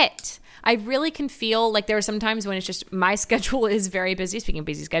it. I really can feel like there are some times when it's just my schedule is very busy, speaking of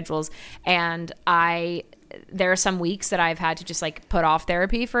busy schedules, and there are some weeks that I've had to just like put off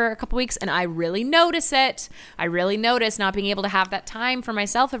therapy for a couple weeks, and I really notice it. I really notice not being able to have that time for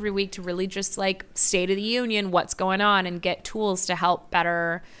myself every week to really just like state of the union, what's going on, and get tools to help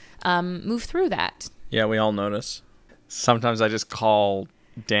better move through that. Yeah, we all notice. Sometimes I just call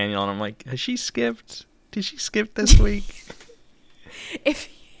Daniel and I'm like, has she skipped? Did she skip this week?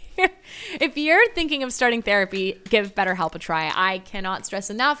 If you're thinking of starting therapy, give BetterHelp a try. I cannot stress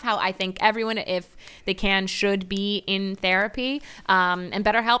enough how I think everyone, if they can, should be in therapy. And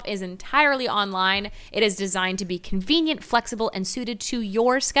BetterHelp is entirely online. It is designed to be convenient, flexible, and suited to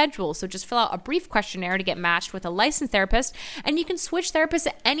your schedule. So just fill out a brief questionnaire to get matched with a licensed therapist, and you can switch therapists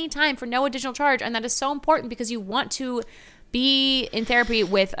at any time for no additional charge. And that is so important because you want to be in therapy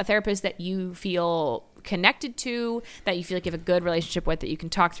with a therapist that you feel connected to, that you feel like you have a good relationship with, that you can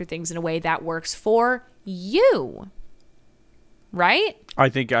talk through things in a way that works for you. right? I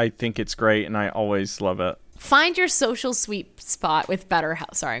think it's great, and I always love it. Find your social sweet spot with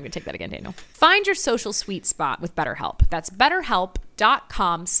BetterHelp. Sorry, I'm going to take that again, Daniel. Find your social sweet spot with BetterHelp. That's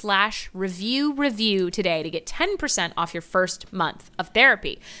betterhelp.com/review today to get 10% off your first month of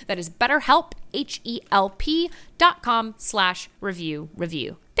therapy. That is BetterHelp,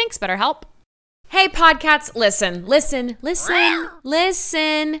 HELP.com/review. Thanks, BetterHelp. Hey, Podcats, listen.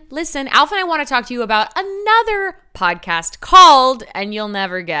 Alf and I want to talk to you about another podcast called, and you'll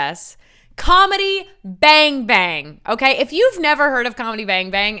never guess, Comedy Bang Bang. Okay, if you've never heard of Comedy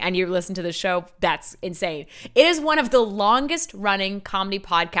Bang Bang and you listen to the show, that's insane. It is one of the longest running comedy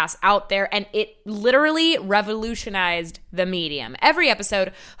podcasts out there, and it literally revolutionized the medium. Every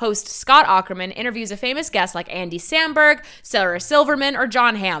episode, host Scott Aukerman interviews a famous guest like Andy Samberg, Sarah Silverman, or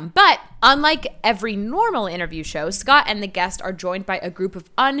John Hamm. But unlike every normal interview show, Scott and the guest are joined by a group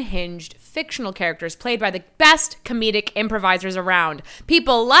of unhinged fictional characters played by the best comedic improvisers around.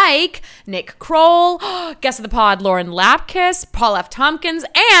 People like Nick Kroll, guest of the pod Lauren Lapkus, Paul F. Tompkins,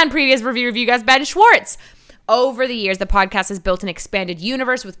 and previous review guest Ben Schwartz. Over the years, the podcast has built an expanded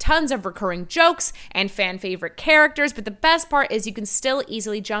universe with tons of recurring jokes and fan favorite characters, but the best part is you can still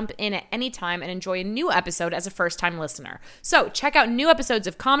easily jump in at any time and enjoy a new episode as a first-time listener. So check out new episodes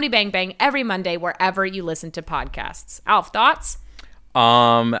of Comedy Bang Bang every Monday wherever you listen to podcasts. Alf, thoughts?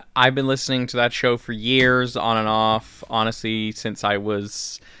 I've been listening to that show for years, on and off, honestly, since I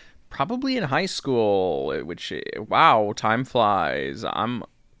was probably in high school, which, wow, time flies. I'm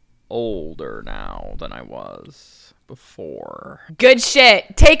older now than I was before. Good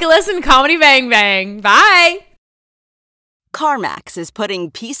shit. Take a listen, Comedy Bang Bang. Bye. CarMax is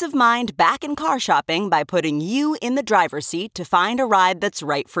putting peace of mind back in car shopping by putting you in the driver's seat to find a ride that's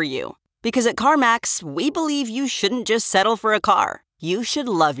right for you. Because at CarMax, we believe you shouldn't just settle for a car. You should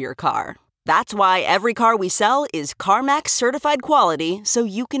love your car. That's why every car we sell is CarMax certified quality, so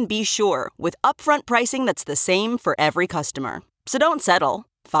you can be sure with upfront pricing that's the same for every customer. So don't settle.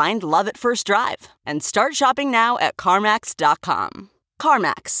 Find love at first drive and start shopping now at CarMax.com.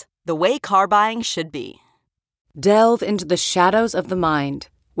 CarMax, the way car buying should be. Delve into the shadows of the mind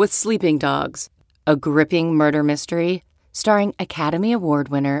with Sleeping Dogs, a gripping murder mystery starring Academy Award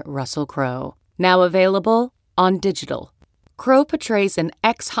winner Russell Crowe. Now available on digital. Crowe portrays an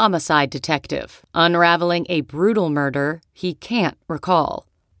ex-homicide detective unraveling a brutal murder he can't recall.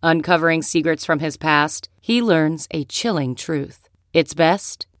 Uncovering secrets from his past, he learns a chilling truth. It's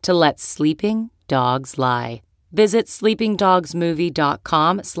best to let sleeping dogs lie. Visit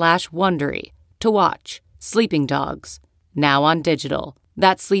sleepingdogsmovie.com/Wondery to watch Sleeping Dogs, now on digital.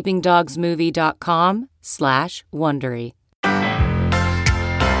 That's sleepingdogsmovie.com/Wondery.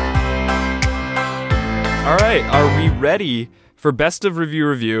 All right, are we ready for Best of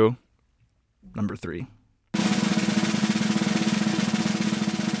Review number 3?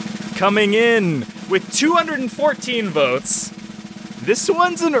 Coming in with 214 votes. This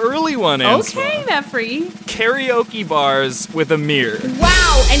one's an early one, Ansel. Okay, Meffrey. Karaoke bars with Amir.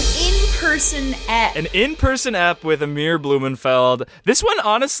 Wow, an in-person ep. An in-person ep with Amir Blumenfeld. This one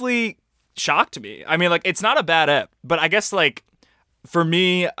honestly shocked me. I mean, like, it's not a bad ep, but I guess, like, for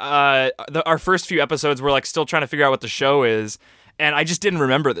me, our first few episodes were like still trying to figure out what the show is, and I just didn't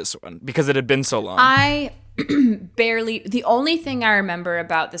remember this one because it had been so long. I the only thing I remember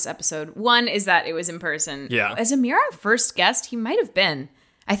about this episode, one, is that it was in person. Yeah. As Amir our first guest? He might have been.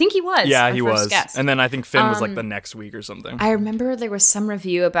 I think he was. Yeah, our he first was. Guest. And then I think Finn was like the next week or something. I remember there was some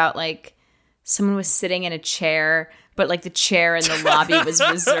review about like someone was sitting in a chair, but like the chair in the lobby was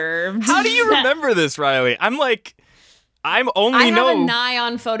reserved. How do you remember this, Riley? I have a nigh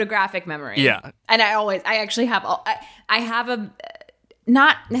on photographic memory. Yeah. And I actually have, I have a,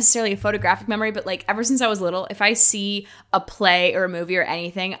 not necessarily a photographic memory, but like ever since I was little, if I see a play or a movie or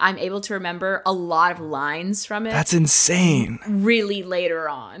anything, I'm able to remember a lot of lines from it. That's insane. Really later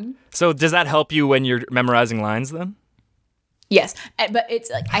on. So does that help you when you're memorizing lines then? Yes, but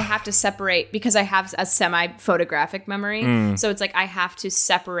it's like I have to separate because I have a semi-photographic memory. So it's like I have to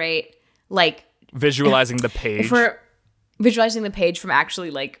separate like visualizing the page. For visualizing the page from actually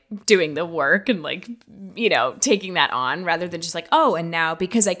like doing the work and like, you know, taking that on rather than just like, oh, and now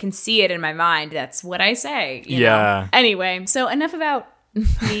because I can see it in my mind, that's what I say. You know? Anyway, so enough about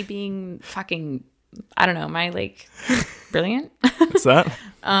me being fucking, I don't know, my like brilliant. What's that?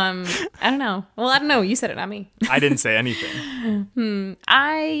 I don't know. Well, I don't know. You said it, not me. I didn't say anything.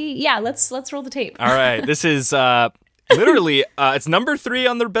 Let's roll the tape. All right. This is literally, it's number 3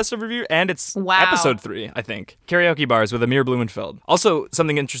 on the Best of Review, and it's episode 3, I think. Karaoke bars with Amir Blumenfeld. Also,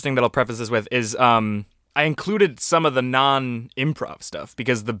 something interesting that I'll preface this with is I included some of the non-improv stuff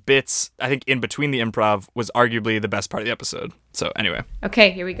because the bits, I think, in between the improv was arguably the best part of the episode. So anyway.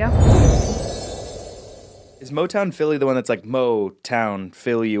 Okay, here we go. Is Motown Philly the one that's like Motown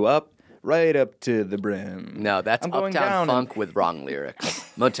fill you up right up to the brim? No, that's I'm going Uptown down Funk with wrong lyrics.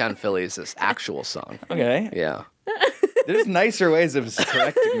 Motown Philly is this actual song. Okay. Yeah. There's nicer ways of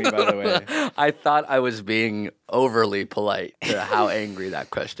correcting me, by the way. I thought I was being overly polite to how angry that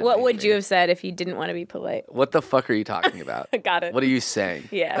question What made would me. you have said if you didn't want to be polite? What the fuck are you talking about? Got it. What are you saying?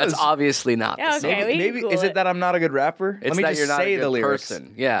 Yeah. That's obviously not Yeah, the same. okay, we can Maybe cool is it. it that I'm not a good rapper? It's Let me that just you're not say a good the lyrics.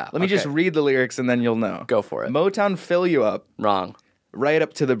 person. Yeah. Let me just okay. read the lyrics and then you'll know. Go for it. Motown fill you up Wrong. right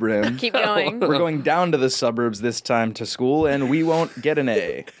up to the brim. Keep going. We're going down to the suburbs this time to school, and we won't get an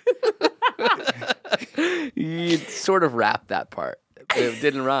A. You sort of rapped that part. It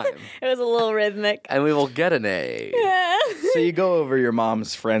didn't rhyme. It was a little rhythmic. And we will get an A. Yeah. So you go over your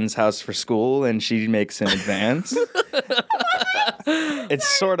mom's friend's house for school, and she makes an advance. It's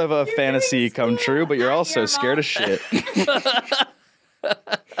sort of a fantasy come true, but you're also scared of shit.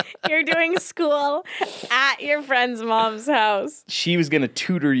 You're doing school at your friend's mom's house. She was gonna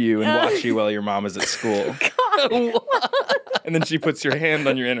tutor you and watch you while your mom is at school. And then she puts your hand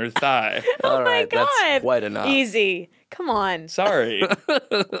on your inner thigh. All right, God. that's quite enough. Easy. Come on. Sorry.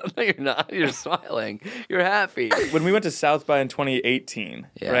 No, you're not. You're smiling. You're happy. When we went to South by in 2018,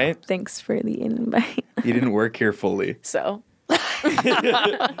 right? Thanks for the invite. You didn't work here fully. So.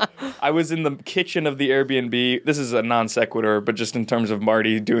 I was in the kitchen of the Airbnb. This is a non sequitur, but just in terms of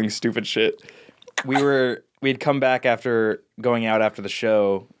Marty doing stupid shit. We'd come back after going out after the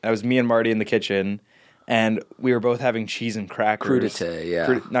show. It was me and Marty in the kitchen, and we were both having cheese and crackers. Crudité,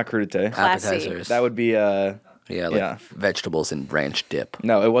 yeah. Not crudité. Appetizers. That would be Yeah, vegetables and ranch dip.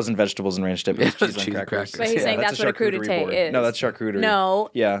 No, it wasn't vegetables and ranch dip. It was cheese cheese and and crackers. crackers. But he's saying that's what a crudité board. is. No, that's charcuterie. No.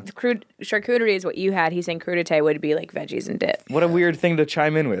 Yeah. Charcuterie is what you had. He's saying crudité would be like veggies and dip. What a weird thing to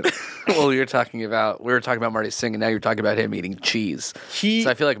chime in with. Well, we were talking about Marty singing. Now you're talking about him eating cheese. So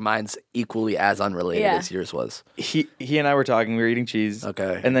I feel like mine's equally as unrelated Yeah. as yours was. He and I were talking. We were eating cheese.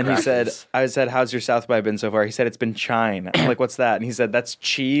 Okay. And then Crackers. I said, "How's your South by been so far?" He said, "It's been chine." I'm like, "What's that?" And he said, "That's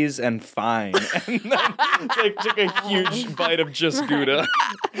cheese and fine." And then like took a huge bite of just Gouda.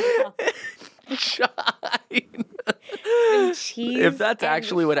 Cheese. If that's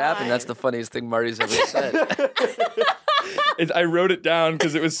actually what happened, that's the funniest thing Marty's ever said. I wrote it down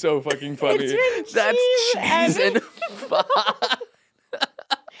because it was so fucking funny. That's cheese and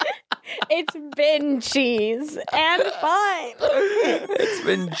It's been cheese and fine. It's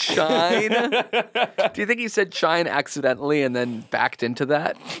been chine. Do you think he said chine accidentally and then backed into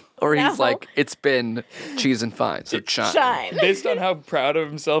that? Or he's No. like, it's been cheese and fine, so chine. Shine. Based on how proud of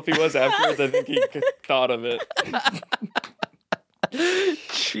himself he was afterwards, I think he thought of it.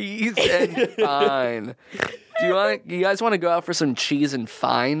 Cheese and fine. You guys want to go out for some cheese and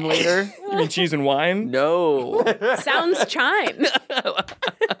fine later? You mean cheese and wine? No. Sounds chime.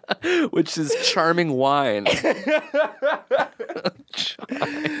 Which is charming wine.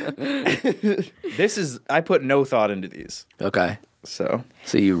 I put no thought into these. Okay. So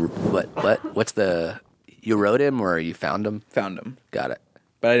you you wrote him or you found him? Found him. Got it.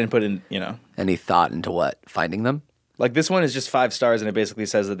 But I didn't put in, Any thought into what? Finding them? Like this one is just 5 stars and it basically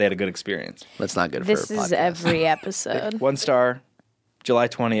says that they had a good experience. That's not good This for a podcast. is every episode. 1 star, July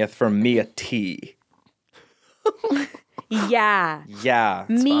 20th from Mia T. Yeah. Yeah.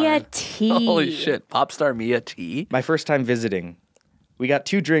 Mia T. Holy shit. Pop star Mia T. My first time visiting. We got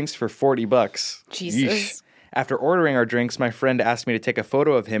 2 drinks for $40. Jesus. Yeesh. After ordering our drinks, my friend asked me to take a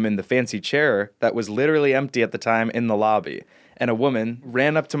photo of him in the fancy chair that was literally empty at the time in the lobby. And a woman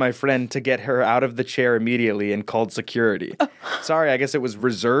ran up to my friend to get her out of the chair immediately and called security. Sorry, I guess it was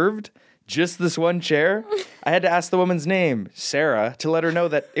reserved? Just this one chair? I had to ask the woman's name, Sarah, to let her know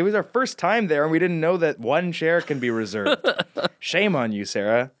that it was our first time there and we didn't know that one chair can be reserved. Shame on you,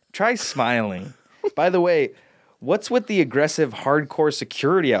 Sarah. Try smiling. By the way, what's with the aggressive, hardcore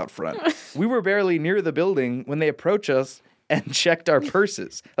security out front? We were barely near the building when they approached us and checked our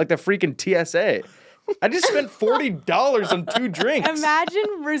purses, like the freaking TSA. I just spent $40 on 2 drinks.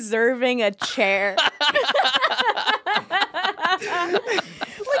 Imagine reserving a chair. Like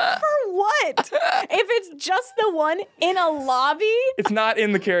for what? If it's just the one in a lobby, It's not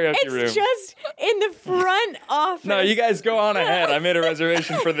in the karaoke room. it's just in the front office. No, you guys go on ahead. I made a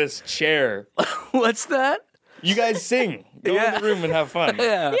reservation for this chair. What's that? You guys sing. Go in the room and have fun.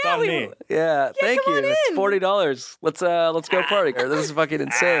 Yeah. It's on me. Yeah, thank come you. on It's in. $40. Let's go party. This is fucking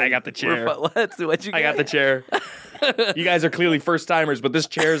insane. I got the chair. What'd you get? I got the chair. You guys are clearly first timers, but this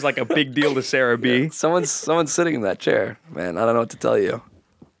chair is like a big deal to Sarah B. Someone's sitting in that chair, man. I don't know what to tell you.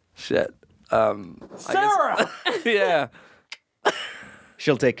 Shit. Sarah! Yeah.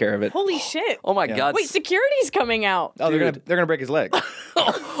 She'll take care of it. Holy shit. Oh my God. Wait, security's coming out. Oh, they're gonna break his leg.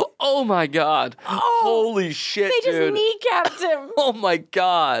 Oh my God. Holy shit, They just dude. kneecapped him. Oh my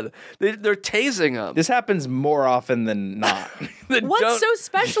God. They're tasing him. This happens more often than not. What's so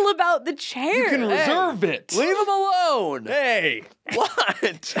special about the chair? You can reserve it. Leave him alone. Hey.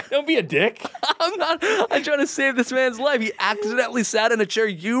 What? Don't be a dick. I'm trying to save this man's life. He accidentally sat in a chair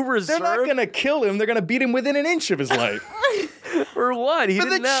you reserved. They're not gonna kill him. They're gonna beat him within an inch of his life. For what? He For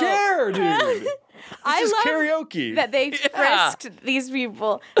didn't the know. chair, dude. I is love karaoke. that they frisked these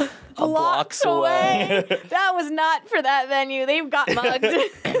people blocks away. That was not for that venue. They've got mugged.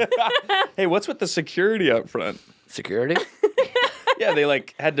 Hey, what's with the security up front? Security? Yeah, they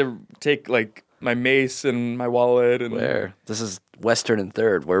had to take my mace and my wallet and Where? This is Western and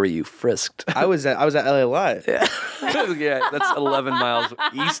Third. Where were you frisked? I was at LA Live. Yeah. Yeah, that's 11 miles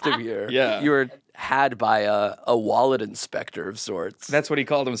east of here. Yeah. You were had by a wallet inspector of sorts. That's what he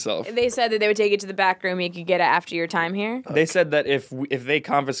called himself. They said that they would take it to the back room. You could get it after your time here. They said that if they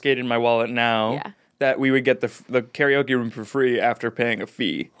confiscated my wallet now, that we would get the karaoke room for free after paying a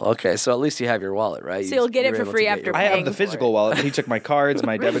fee. Okay, so at least you have your wallet, right? So you'll get it for free after I have paying the for physical wallet. He took my cards,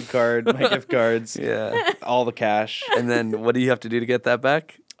 my debit card, my gift cards, Yeah. all the cash. And then what do you have to do to get that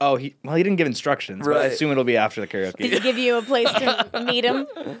back? Oh, he didn't give instructions. But I Right. assume it'll be after the karaoke. Did he give you a place to meet him?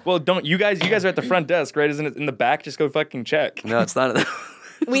 Well, don't you guys are at the front desk, right? Isn't it in the back? Just go fucking check. No, it's not.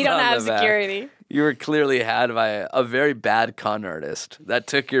 We don't not have in the back. security. You were clearly had by a very bad con artist that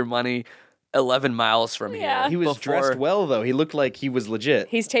took your money 11 miles from Yeah. here. He was dressed well though. He looked like he was legit.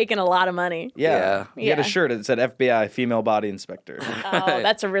 He's taking a lot of money. Yeah. He had a Yeah. shirt that said FBI female body inspector. Oh,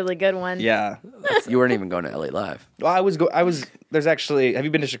 that's a really good one. Yeah. You weren't even going to LA Live. Well, I was there's actually have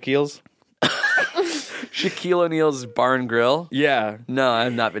you been to Shaquille's? Shaquille O'Neal's Bar and Grill? Yeah. No,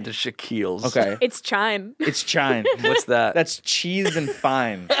 I've not been to Shaquille's. Okay. It's chime. It's chine. What's that? That's cheese and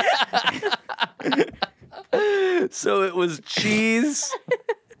fine. So it was cheese.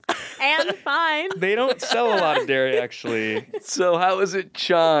 And fine. They don't sell a lot of dairy actually. So how was it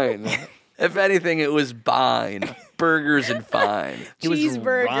chine? If anything, it was bine. Burgers and fine. It was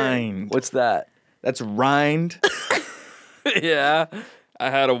Cheeseburger. rind. What's that? That's rind. Yeah. I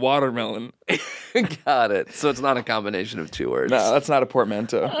had a watermelon. Got it. So it's not a combination of two words. No, that's not a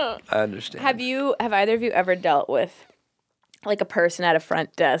portmanteau. I understand. Have either of you ever dealt with a person at a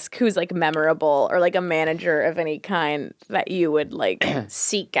front desk who's memorable or a manager of any kind that you would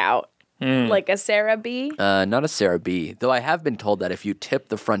seek out? Like a Sarah B? Not a Sarah B. Though I have been told that if you tip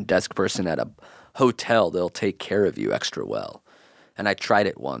the front desk person at a hotel, they'll take care of you extra well. And I tried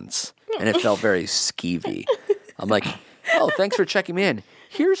it once, and it felt very skeevy. I'm like, oh, thanks for checking me in.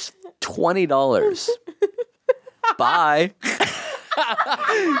 Here's $20. Bye.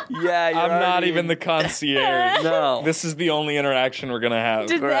 Yeah, I'm not even the concierge. No. This is the only interaction we're gonna have.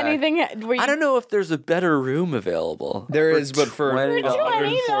 Did Correct. anything? Were you, I don't know if there's a better room available. There is, but for $20.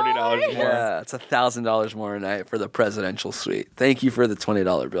 $140 more. Yeah, it's $1,000 more a night for the presidential suite. Thank you for the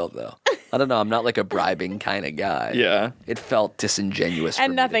 $20 bill, though. I don't know. I'm not a bribing kind of guy. Yeah. It felt disingenuous. And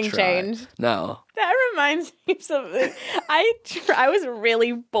for me nothing to try. changed. No. That reminds me of something. I was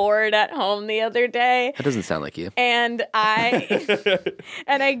really bored at home the other day. That doesn't sound like you. And I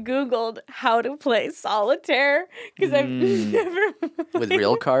Googled how to play solitaire because I've never With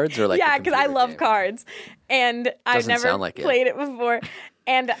real cards or yeah, because I love cards, and I've Doesn't never sound like it. played it before.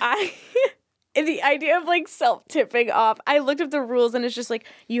 And the idea of self tipping off, I looked up the rules and it's just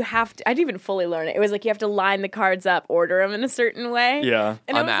you have to. I didn't even fully learn it. It was you have to line the cards up, order them in a certain way. Yeah.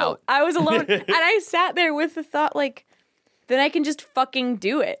 And I'm out. I was alone, and I sat there with the thought then I can just fucking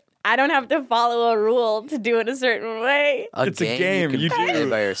do it. I don't have to follow a rule to do it a certain way. It's a game. You You can play do.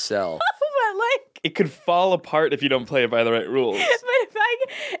 by yourself. But It could fall apart if you don't play it by the right rules. but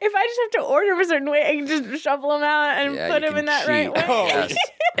if I just have to order them a certain way, I can just shuffle them out and Yeah, put you them in can that right cheat. way. Oh,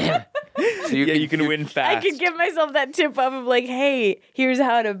 Yes. So you can win I fast. could give myself that tip up of hey, here's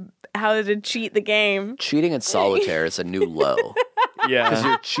how to cheat the game. Cheating at solitaire is a new low. Because Yeah.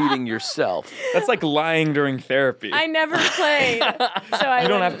 you're cheating yourself. That's like lying during therapy. I never played, so I You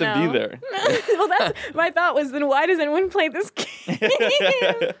don't have wouldn't to know. be there. Well, that's my thought was then why does anyone play this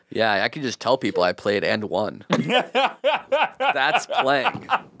game? Yeah, I can just tell people I played and won. That's playing.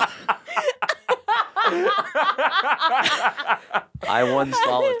 I won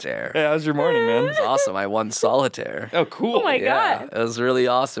solitaire. Hey, how's your morning, man? It was awesome. I won solitaire. Oh, cool. Oh my Yeah, god. it was really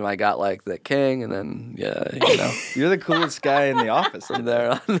awesome. I got the king, and then You're the coolest guy in the office. from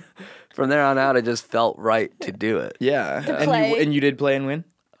there on out, it just felt right to do it. Yeah. To And play. you did play and win?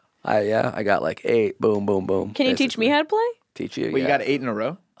 I got 8. Boom, boom, boom. Can you teach me how to play? Teach you? Well, you yeah. got 8 in a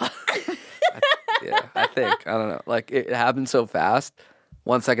row? Yeah, I think. I don't know. Like, it happened so fast.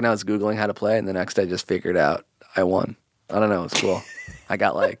 1 second I was Googling how to play, and the next I just figured out I won. I don't know. It was cool. I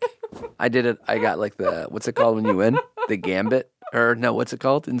got like, I did it. I got like the, what's it called when you win? The gambit? Or no, what's it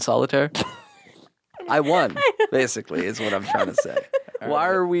called in solitaire? I won, basically, is what I'm trying to say. Why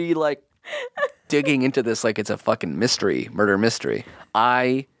are we like digging into this like it's a fucking mystery, murder mystery?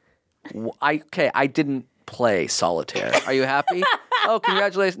 Okay, I didn't play solitaire. Are you happy? Oh,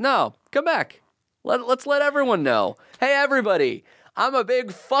 congratulations. No, come back. Let's let everyone know. Hey, everybody. I'm a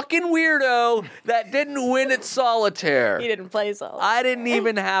big fucking weirdo that didn't win at solitaire. You didn't play solitaire. I didn't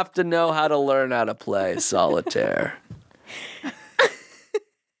even have to know how to learn how to play solitaire.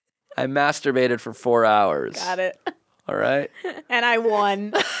 I masturbated for 4 hours. Got it. All right? And I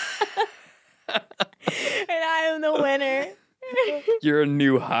won. And I am the winner. You're a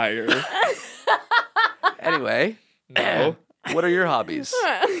new hire. Anyway, no. What are your hobbies?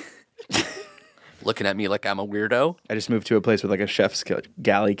 Looking at me like I'm a weirdo? I just moved to a place with like a chef's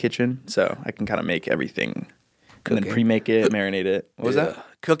galley kitchen, so I can kind of make everything. Cooking. And then pre-make it, marinate it. What was that?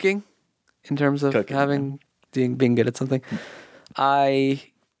 Cooking? In terms of being good at something? I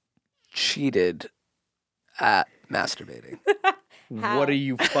cheated at masturbating. What are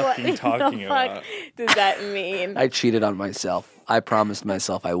you fucking talking about? Does that mean? I cheated on myself. I promised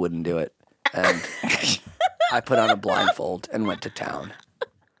myself I wouldn't do it. And I put on a blindfold and went to town.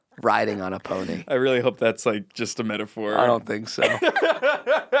 Riding on a pony. I really hope that's like just a metaphor. I don't think so.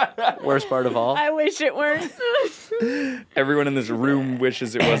 Worst part of all? I wish it weren't. Everyone in this room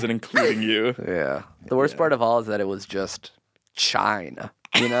wishes it wasn't, including you. Yeah. The worst part of all is that it was just chine,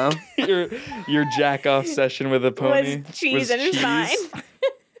 you know? your jack-off session with a pony was cheese and chine.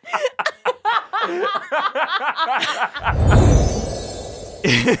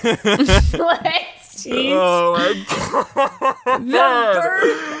 Let's cheese. Oh my god. The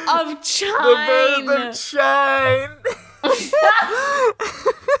birth of chine. The birth of chine.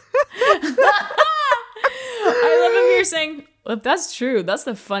 I love him here saying, well, if that's true, that's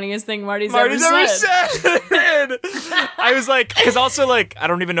the funniest thing Marty's ever said. I was like, because also like, I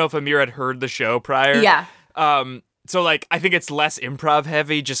don't even know if Amir had heard the show prior. Yeah. So like, I think it's less improv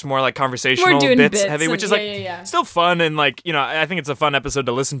heavy, just more like conversational We're doing bits heavy, which is yeah. still fun and like, you know, I think it's a fun episode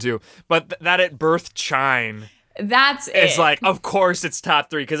to listen to. But that it birthed chine. That's it. It's like, of course it's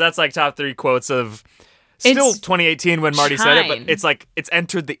top 3, because that's like top 3 quotes of still It's 2018 when Marty said it, chine. but it's like, it's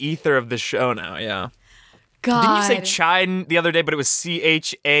entered the ether of the show now, yeah. God. Didn't you say chine the other day, but it was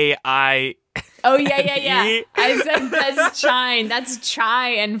CHAI? Oh, yeah. I said that's chine. That's chai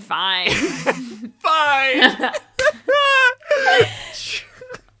and fine. Fine.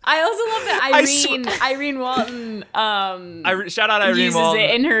 I also love that Irene Walton shout out Irene uses Walton.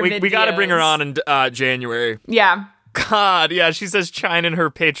 it in her videos. We got to bring her on in January. Yeah. God, yeah, she says chine in her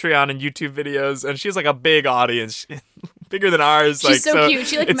Patreon and YouTube videos, and she has like a big audience. Bigger than ours. She's like, so cute.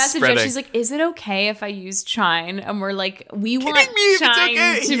 She like it's messaged spreading. us. She's like, "Is it okay if I use chine?" And we're like, "We want okay? chine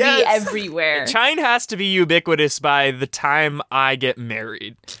to Yes. be everywhere." Chine has to be ubiquitous by the time I get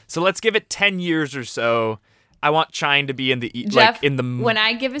married. So let's give it 10 years or so. I want chine to be in the Jeff, in the. When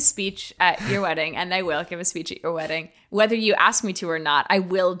I give a speech at your wedding, and I will give a speech at your wedding, whether you ask me to or not, I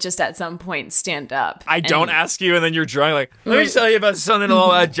will just at some point stand up. I don't ask you, and then you're drawing like, let me tell you about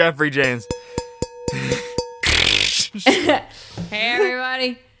son-in-law Jeffrey James. Hey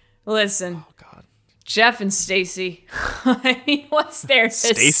everybody, listen. Oh God. Jeff and Stacy. What's there to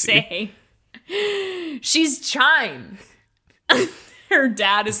say? She's chine. Her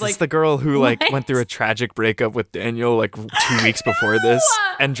dad is like the girl who like what? went through a tragic breakup with Daniel like 2 weeks before this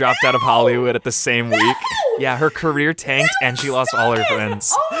and dropped out of Hollywood at the same week. Yeah, her career tanked and she lost all her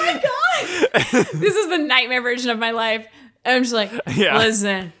friends. Oh my god! This is the nightmare version of my life. And I'm just like, Yeah.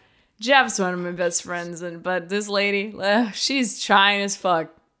 listen, Jeff's one of my best friends, but this lady, she's chine as fuck.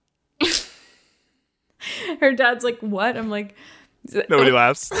 Her dad's like, what? I'm like, Nobody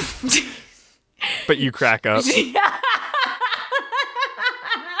laughs. But you crack up.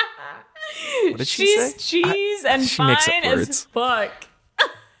 What did she say? She's cheese and she makes up fine as words. fuck.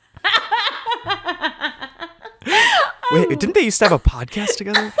 Wait, didn't they used to have a podcast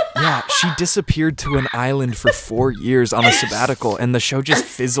together? Yeah, she disappeared to an island for 4 years on a sabbatical, and the show just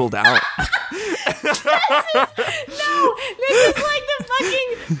fizzled out. This is like the fucking,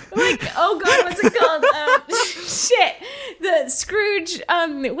 like, oh god, what's it called? Shit. The Scrooge,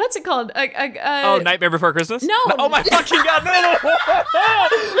 what's it called? Oh, Nightmare Before Christmas? No. Oh my fucking god, no!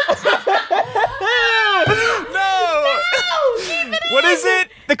 No! Keep it What in. is it?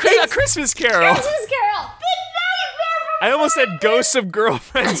 A Christmas Carol. Christmas Carol. I almost said Ghosts of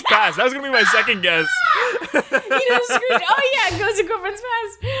Girlfriends Past. That was gonna be my second guess. You know, Scrooge. Oh yeah, Ghosts of Girlfriends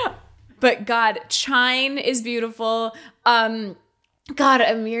Past. But God, Chine is beautiful. God,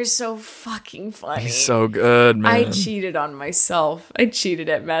 Amir's so fucking funny. He's so good, man. I cheated on myself. I cheated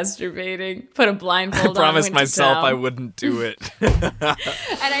at masturbating. Put a blindfold on. I promised went to myself town. I wouldn't do it. And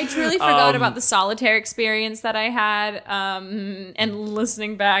I truly forgot about the solitaire experience that I had. And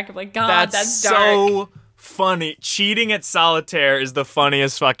listening back, I'm like, God, that's dark. so funny. Cheating at solitaire is the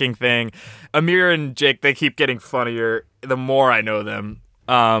funniest fucking thing. Amir and Jake, they keep getting funnier the more I know them.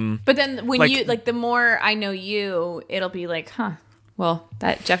 But then when like- you, like, the more I know you, it'll be like, huh, well,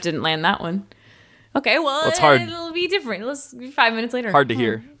 that Jeff didn't land that one. Okay, well, it's hard. It'll be different. Let's be 5 minutes later. Hard to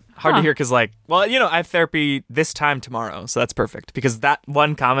hear. Hard Huh. to hear because, like, well, you know, I have therapy this time tomorrow, so that's perfect. Because that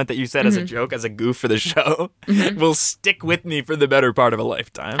one comment that you said as a joke, as a goof for the show, will stick with me for the better part of a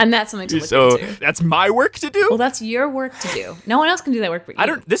lifetime. And that's something to look so into. that's my work to do. Well, that's your work to do. No one else can do that work but you. I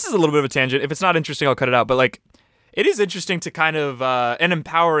don't. This is a little bit of a tangent. If it's not interesting, I'll cut it out. But like, it is interesting to kind of and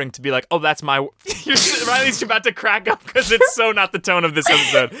empowering to be like, oh, that's my. Riley's about to crack up because it's so not the tone of this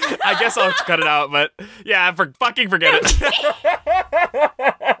episode. I guess I'll cut it out. But yeah, fucking forget it.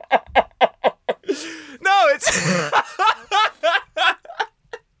 No, it's.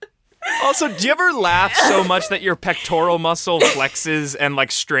 Also, do you ever laugh so much that your pectoral muscle flexes and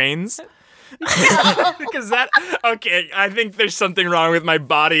like strains? Because that, okay, I think there's something wrong with my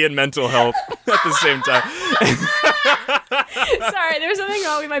body and mental health at the same time. Sorry, there's something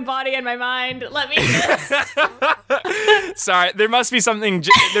wrong with my body and my mind. Let me just. Sorry, there must be something,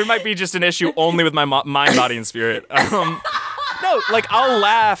 there might be just an issue only with my mind, body, and spirit. No, like, I'll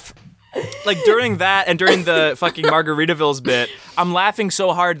laugh. Like, during that and during the fucking Margaritavilles bit, I'm laughing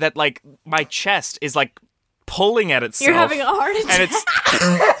so hard that, like, my chest is, like, pulling at itself. You're having a heart attack. And it's...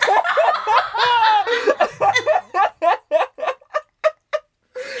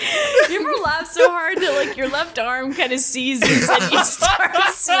 You ever laugh so hard that, like, your left arm kind of seizes and you start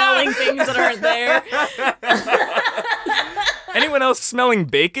smelling things that aren't there? Anyone else smelling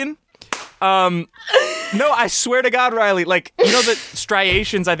bacon? No, I swear to God, Riley, like, you know, the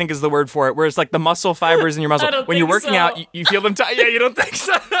striations, I think is the word for it, where it's like the muscle fibers in your muscle. I don't When you're think working so. out, you feel them yeah, you don't think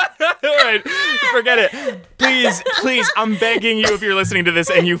so? All right, forget it. Please, I'm begging you, if you're listening to this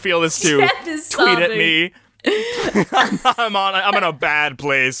and you feel this too, Jeff is tweet at sobbing. me. I'm in a bad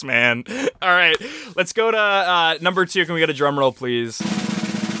place, man. All right, let's go to number 2. Can we get a drum roll, please?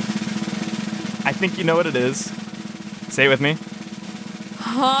 I think you know what it is. Say it with me.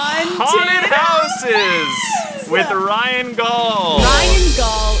 Haunted Houses with Ryan Gall. Ryan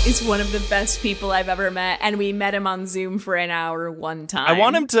Gall is one of the best people I've ever met, and we met him on Zoom for an hour one time. I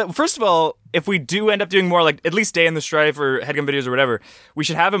want him to, first of all, if we do end up doing more, like, at least Day in the Strife or Headgum videos or whatever, we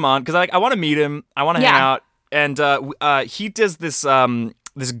should have him on, because I want to meet him. I want to hang out. And he does this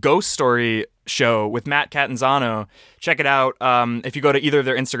this ghost story show with Matt Catanzano. Check it out. If you go to either of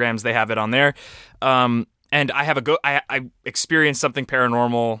their Instagrams, they have it on there. And I have I experienced something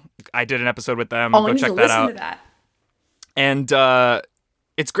paranormal. I did an episode with them. Oh, Go I need check to that listen out. to that. And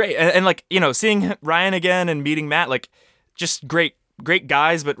it's great. And like, you know, seeing Ryan again and meeting Matt, like, just great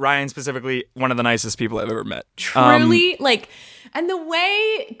guys, but Ryan specifically, one of the nicest people I've ever met. Truly, like, and the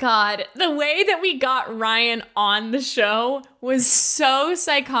way that we got Ryan on the show was so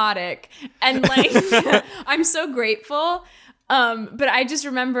psychotic. And like, I'm so grateful. But I just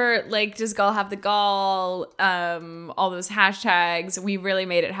remember, like, does Gall have the gall? All those hashtags. We really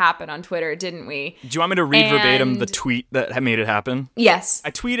made it happen on Twitter, didn't we? Do you want me to read verbatim the And- tweet that had made it happen? Yes.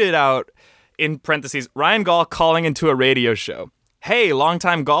 I tweeted out, in parentheses, Ryan Gall calling into a radio show. Hey,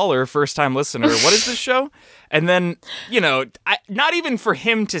 longtime Galler, first-time listener, what is this show? And then, you know, not even for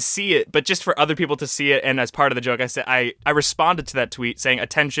him to see it, but just for other people to see it, and as part of the joke, I said I responded to that tweet saying,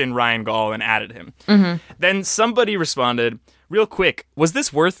 attention, Ryan Gall, and added him. Mm-hmm. Then somebody responded, real quick, was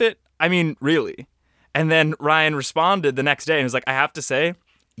this worth it? I mean, really? And then Ryan responded the next day and was like, I have to say,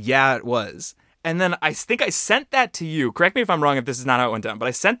 yeah, it was. And then I think I sent that to you. Correct me if I'm wrong if this is not how it went down, but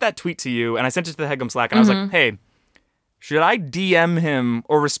I sent that tweet to you, and I sent it to the Headgum Slack, and I was like, hey, should I DM him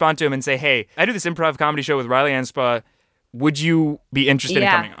or respond to him and say, hey, I do this improv comedy show with Riley Anspa. Would you be interested in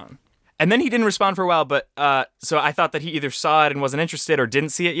coming on? And then he didn't respond for a while, but so I thought that he either saw it and wasn't interested or didn't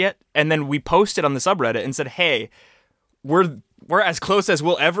see it yet. And then we posted on the subreddit and said, hey, we're as close as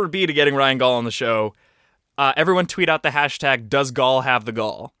we'll ever be to getting Ryan Gall on the show. Everyone tweet out the hashtag, does Gall have the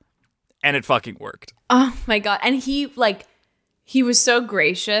gall? And it fucking worked. Oh my God. And he was so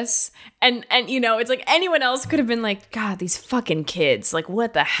gracious. And you know, it's like anyone else could have been like, God, these fucking kids, like,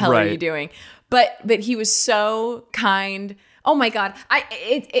 what the hell are you doing? But he was so kind. Oh my God.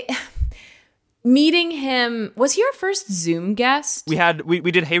 Meeting him, was he our first Zoom guest? We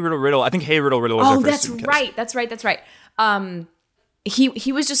did Hey Riddle Riddle. I think Hey Riddle Riddle was our first Zoom guest. That's right.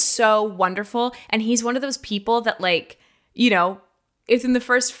 he was just so wonderful. And he's one of those people that, like, you know, if in the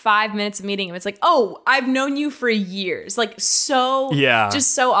first 5 minutes of meeting him, it's like, oh, I've known you for years. Like, so,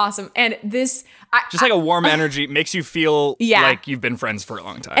 just so awesome. And this... just like a warm energy makes you feel Yeah. like you've been friends for a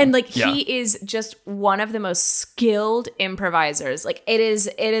long time. And like he is just one of the most skilled improvisers. Like it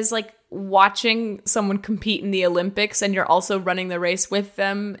is like watching someone compete in the Olympics and you're also running the race with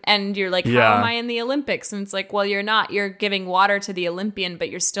them and you're like, how am I in the Olympics? And it's like, well, you're not. You're giving water to the Olympian, but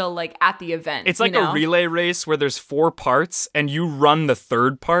you're still like at the event. It's like a relay race where there's 4 parts and you run the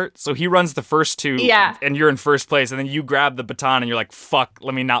third part. So he runs the first 2 and you're in first place, and then you grab the baton and you're like, fuck,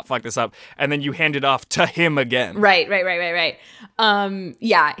 let me not fuck this up. And then you hand it off to him again. Right.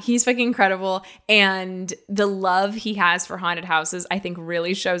 Yeah, he's fucking incredible. And the love he has for haunted houses, I think,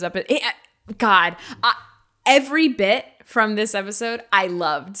 really shows up. Every bit from this episode I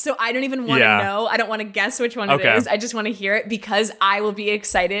loved. So I don't even want to know. I don't want to guess which one it is. I just want to hear it because I will be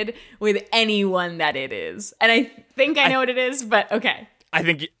excited with anyone that it is. And I think I know what it is, but okay. I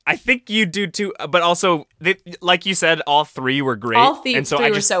think you do too, but also, like you said, all 3 were great. All 3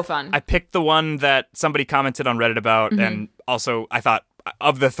 were so fun. I picked the one that somebody commented on Reddit about, and also I thought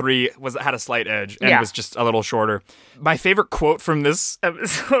of the 3 had a slight edge and was just a little shorter. My favorite quote from this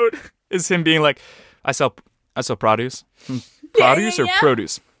episode is him being like, I sell produce. Produce or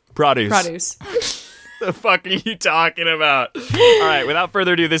produce? Produce. The fuck are you talking about? All right, without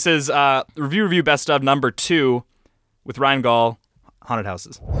further ado, this is review best of number 2 with Ryan Gall, Haunted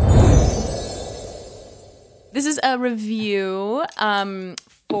Houses. This is a review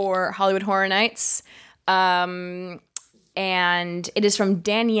for Hollywood Horror Nights. And it is from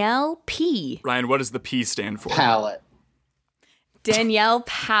Danielle P. Ryan, what does the P stand for? Palette. Danielle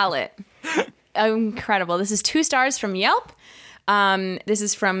Palette. Incredible. This is 2 stars from Yelp. This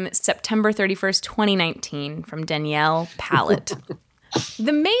is from September 31st, 2019, from Danielle Palette.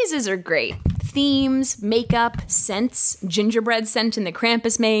 The mazes are great. Themes, makeup, scents, gingerbread scent in the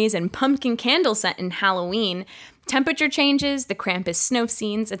Krampus maze, and pumpkin candle scent in Halloween. Temperature changes, the Krampus snow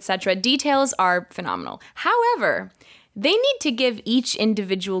scenes, etc. Details are phenomenal. However, they need to give each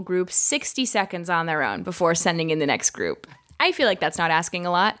individual group 60 seconds on their own before sending in the next group. I feel like that's not asking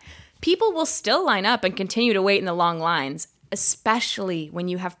a lot. People will still line up and continue to wait in the long lines, especially when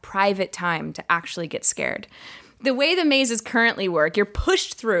you have private time to actually get scared. The way the mazes currently work, you're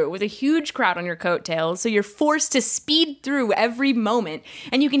pushed through with a huge crowd on your coattails, so you're forced to speed through every moment,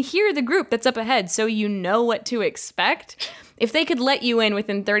 and you can hear the group that's up ahead, so you know what to expect. If they could let you in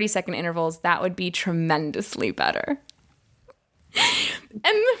within 30-second intervals, that would be tremendously better. And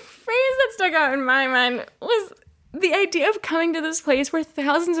the phrase that stuck out in my mind was the idea of coming to this place where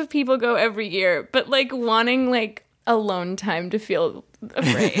thousands of people go every year, but like wanting like alone time to feel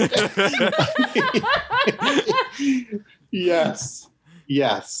afraid. Yes.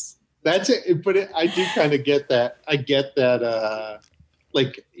 That's it. But I do kind of get that. I get that.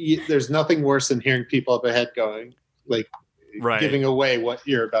 There's nothing worse than hearing people up ahead going, like, giving away what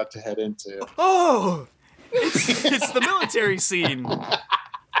you're about to head into. Oh, it's the military scene.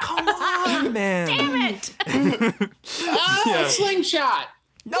 Come on, man. Damn it. Slingshot.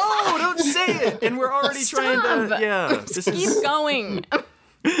 No, don't say it. And we're already trying to. Keep going.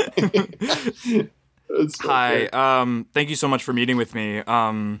 Hi. Thank you so much for meeting with me.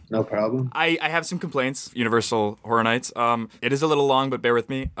 No problem. I have some complaints. Universal Horror Nights. It is a little long, but bear with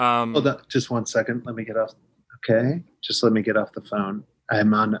me. Hold on, just 1 second. Let me get off. Okay, just let me get off the phone. I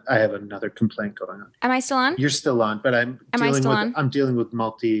have another complaint going on. Am I still on? You're still on, but I'm dealing with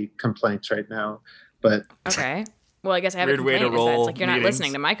multi complaints right now. But okay. Well, I guess I have weird a complaint. way to roll. It's like you're not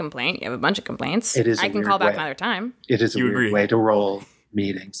listening to my complaint. You have a bunch of complaints. It is. I can call back another time. It is a weird way to roll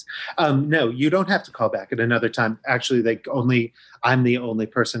meetings. No, you don't have to call back at another time. Actually, I'm the only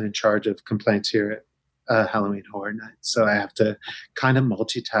person in charge of complaints here at Halloween Horror Nights, so I have to kind of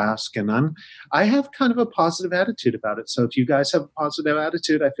multitask, and I have kind of a positive attitude about it. So if you guys have a positive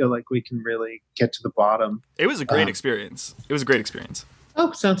attitude, I feel like we can really get to the bottom. It was a great experience. It was a great experience.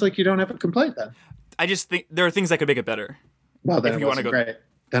 Oh, sounds like you don't have a complaint then. I just think there are things that could make it better. Well, then it wasn't great.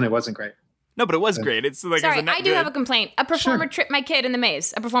 Then it wasn't great. No, but it was great. It's like sorry, I do have a complaint. A performer tripped my kid in the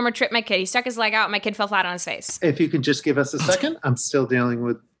maze. A performer tripped my kid. He stuck his leg out, and my kid fell flat on his face. If you can just give us a second, I'm still dealing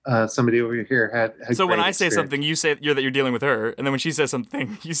with somebody over here had so when I say something, you say that you're dealing with her, and then when she says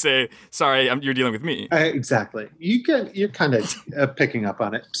something, you say, "Sorry, you're dealing with me." Exactly. You're kind of picking up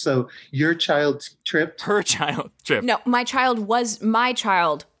on it. So your child tripped. Her child tripped. No, my child was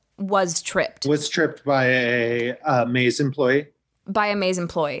tripped. Was tripped by a maze employee. By a maze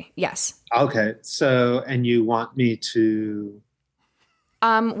employee, yes. Okay, so and you want me to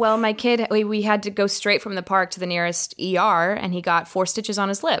Well, my kid, we had to go straight from the park to the nearest ER, and he got 4 stitches on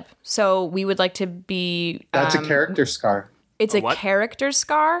his lip. So we would like to be. That's a character scar. It's a character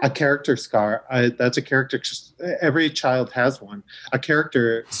scar? A character scar. That's a character. Every child has one. A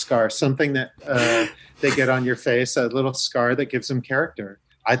character scar, something that they get on your face, a little scar that gives them character.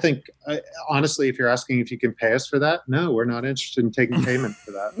 I think, honestly, if you're asking if you can pay us for that, no, we're not interested in taking payment for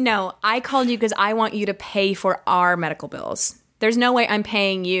that. No, I called you because I want you to pay for our medical bills. There's no way I'm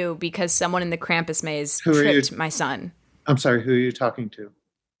paying you because someone in the Krampus maze tripped my son. I'm sorry, who are you talking to?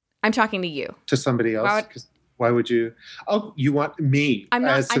 I'm talking to you. To somebody else? Why would you? Oh, you want me? I'm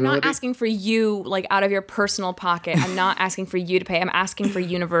not asking for you, like, out of your personal pocket. I'm not asking for you to pay. I'm asking for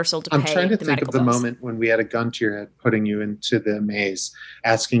Universal to pay. I'm trying to the think of the bills. moment when we had a gun to your head, putting you into the maze,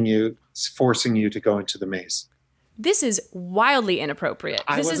 asking you, forcing you to go into the maze. This is wildly inappropriate.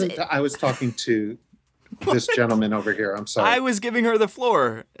 I was talking to this gentleman over here. I'm sorry. I was giving her the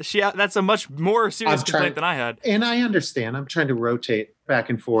floor. That's a much more serious complaint than I had. And I understand. I'm trying to rotate back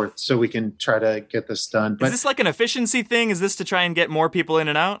and forth so we can try to get this done. But is this like an efficiency thing? Is this to try and get more people in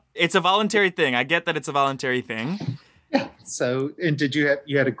and out? It's a voluntary thing. I get that it's a voluntary thing. Yeah. So, and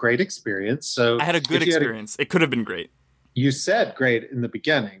you had a great experience. So I had a good experience. It could have been great. You said great in the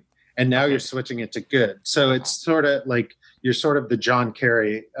beginning, and now you're switching it to good. So it's sort of like you're sort of the John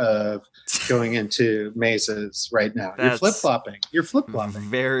Kerry of going into mazes right now. You're flip-flopping.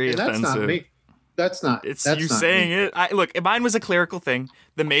 Very and offensive. That's not me. That's not. It's that's you not saying me. it. Look, mine was a clerical thing.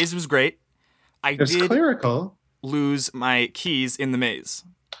 The maze was great. I did clerical. Lose my keys in the maze,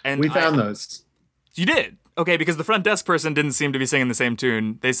 and we found those. You did. Okay, because the front desk person didn't seem to be singing the same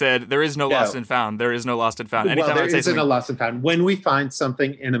tune. They said, there is no lost and found. There is no lost and found. Anytime Well, I there say isn't something, a lost and found. When we find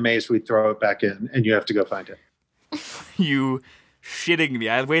something in a maze, we throw it back in, and you have to go find it. You shitting me.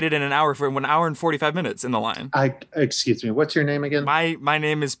 I waited in 1 hour for 1 hour and 45 minutes in the line. Excuse me. What's your name again? My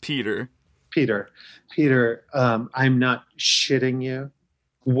name is Peter. Peter, I'm not shitting you.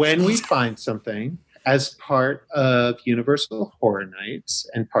 When we find something as part of Universal Horror Nights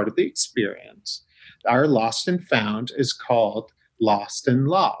and part of the experience, our lost and found is called Lost and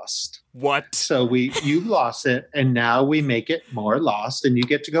Lost. What? So you lost it, and now we make it more lost, and you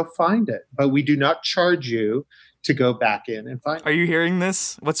get to go find it. But we do not charge you to go back in and find it. Are you hearing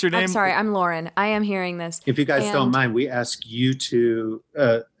this? What's your name? I'm sorry, I'm Lauren. I am hearing this. If you guys don't mind, we ask you to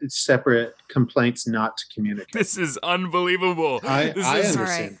separate complaints not to communicate. This is unbelievable. I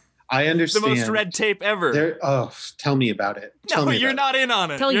understand. I understand. The most red tape ever. Tell me about it. No, you're not in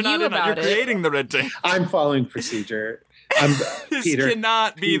on it. You're not in on it. You're creating the red tape. I'm following procedure. This Peter,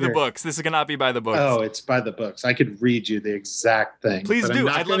 cannot be the books. This cannot be by the books. Oh, it's by the books. I could read you the exact thing. Please but do. I'm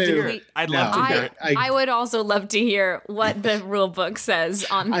not I'd love to hear it. I'd love to hear it. I would also love to hear what the rule book says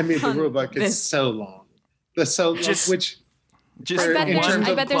on. I mean, the rule book is so long. I bet there's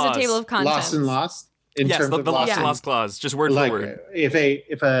a table of contents. Lost and lost. In yes, terms the of lost and lost clause, just word like, for word.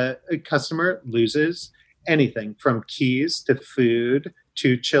 If a customer loses anything from keys to food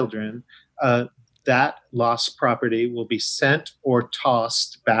to children, that lost property will be sent or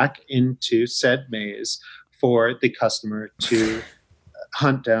tossed back into said maze for the customer to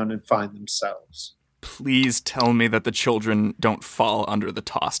hunt down and find themselves. Please tell me that the children don't fall under the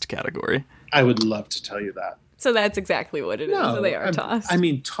tossed category. I would love to tell you that. So that's exactly what it is. So they are tossed. I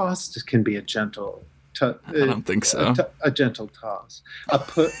mean, tossed can be a gentle. I don't think so. A gentle toss.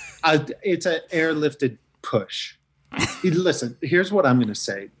 It's an airlifted push. Listen, here's what I'm going to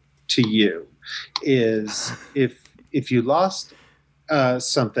say to you: is if you lost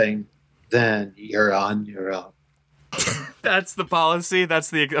something, then you're on your own. That's the policy. That's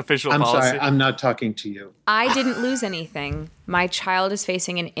the official policy. I'm sorry. I'm not talking to you. I didn't lose anything. My child is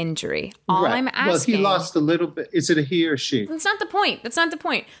facing an injury. All right. I'm asking. Well, he lost a little bit. Is it a he or she? That's not the point. The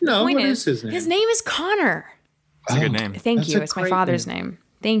No, point what is his name? His name is Connor. That's a good name. Thank you. It's my father's name.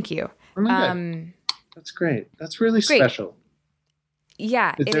 Thank you. Oh my God. That's great. That's really special.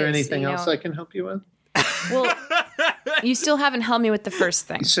 Yeah. Is there anything else I can help you with? Well, you still haven't helped me with the first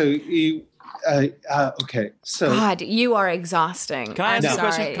thing. So you. Okay. So God, you are exhausting. Can I ask you a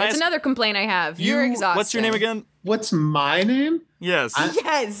question? That's another complaint I have. You're exhausting. What's your name again? What's my name? Yes.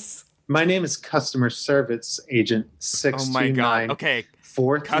 Yes. My name is Customer Service Agent 629. Oh my God. Okay.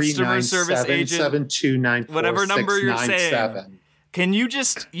 439-772-9469. Whatever number you're saying. Can you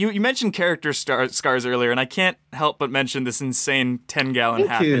just you mentioned character scars earlier, and I can't help but mention this insane 10-gallon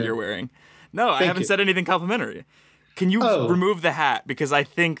hat that you're wearing. No, I haven't said anything complimentary. Can you remove the hat? Because I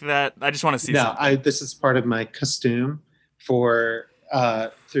think that I just want to see something. This is part of my costume for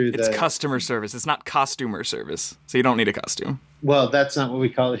It's customer service. It's not costumer service. So you don't need a costume. Well, that's not what we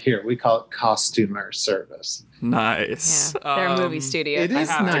call it here. We call it costumer service. Nice. Yeah, they're a movie studio. It is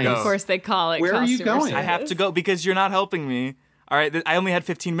nice. Of course, they call it. Where are you costumer going? I have to go because you're not helping me. All right, I only had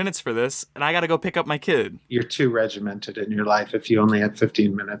 15 minutes for this, and I got to go pick up my kid. You're too regimented in your life if you only had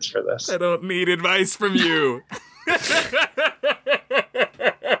 15 minutes for this. I don't need advice from you. That's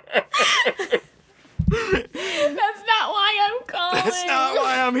not why I'm calling. That's not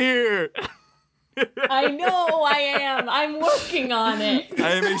why I'm here. I know I am. I'm working on it.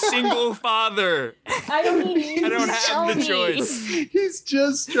 I am a single father. I don't need you I don't to tell have the me. choice. He's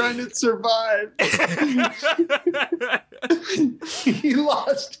just trying to survive. He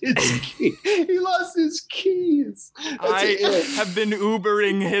lost his key. He lost his keys. I have been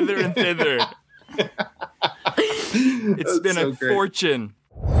Ubering hither and thither. It's been a fortune.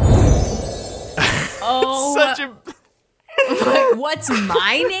 Oh, Such a... What's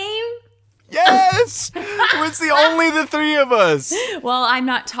my name? Yes! It's only the three of us. Well, I'm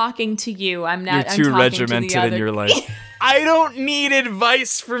not talking to you. I'm not. You're too I'm regimented to in your life. I don't need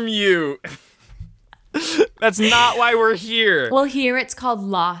advice from you. That's not why we're here. Well, here it's called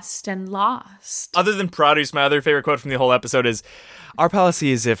Lost and Lost. Other than produce, my other favorite quote from the whole episode is, our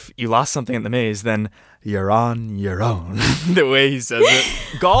policy is if you lost something in the maze, then you're on your own. The way he says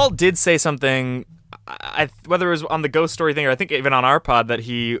it. Gall did say something, whether it was on the ghost story thing or I think even on our pod, that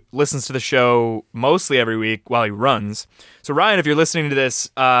he listens to the show mostly every week while he runs. So Ryan, if you're listening to this,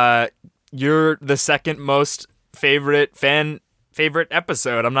 you're the second most favorite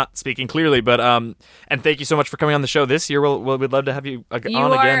episode. I'm not speaking clearly, but and thank you so much for coming on the show this year. We'd love to have you on again. You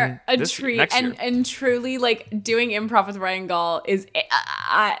are a this treat, next year. and truly, like, doing improv with Ryan Gall is.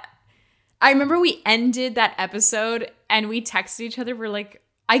 I remember we ended that episode and we texted each other. We're like,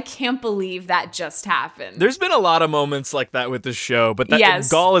 I can't believe that just happened. There's been a lot of moments like that with the show, but Yes.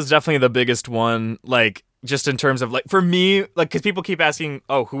 Gall is definitely the biggest one. Like, just in terms of, like, for me, like, because people keep asking,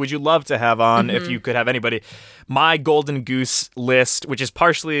 oh, who would you love to have on if you could have anybody? My golden goose list, which is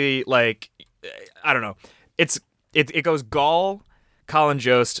partially, like, I don't know. It goes Gall, Colin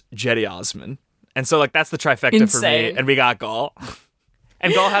Jost, Jetty Osman. And so, like, that's the trifecta for me. Insane. And we got Gall.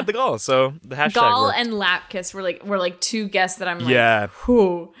 And Gall had the Gall, so the hashtag Gall worked. and Lapkus were like two guests that I'm like, Yeah.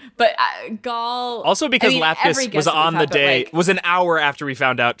 who? But Gall. Also because every Lapkus guest was that we've on the had, but, day, like, was an hour after we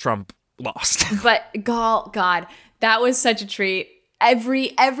found out Trump lost. But Gall, God, that was such a treat.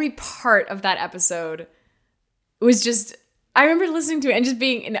 Every part of that episode was just. I remember listening to it and just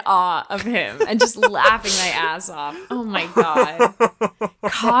being in awe of him and just laughing my ass off. Oh my God.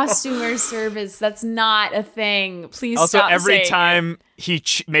 Costumer service, that's not a thing. Please Also, stop every saying time he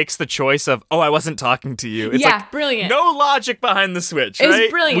makes the choice of, oh, I wasn't talking to you. It's Yeah, like, brilliant. No logic behind the switch, It was right?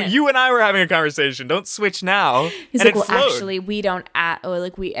 brilliant. You and I were having a conversation. Don't switch now. He's and like, it well, flowed. actually, we don't.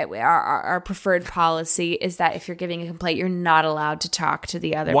 Our preferred policy is that if you're giving a complaint, you're not allowed to talk to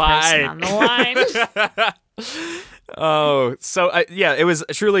the other person on the line. Oh, so yeah, it was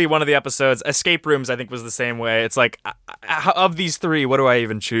truly one of the episodes. Escape Rooms, I think, was the same way. It's like, of these three, what do I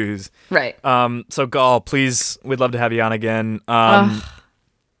even choose? Right. So Gall, please, we'd love to have you on again.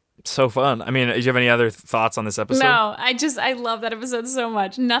 So fun. I mean, do you have any other thoughts on this episode? No, I love that episode so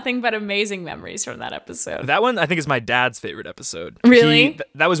much. Nothing but amazing memories from that episode. That one, I think, is my dad's favorite episode. Really?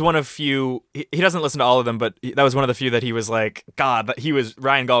 That was one of few. He doesn't listen to all of them, but that was one of the few that he was like, God,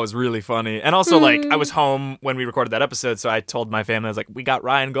 Ryan Gall was really funny. And also, like, I was home when we recorded that episode, so I told my family, I was like, we got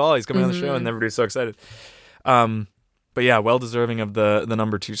Ryan Gall. He's coming on the show, and everybody was so excited. But yeah, well deserving of the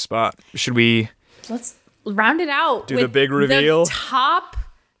number 2 spot. Should we? Let's round it out. Do with the big reveal? The top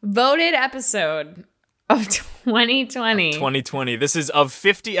voted episode of 2020. 2020. This is of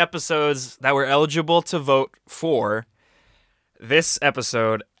 50 episodes that were eligible to vote for. This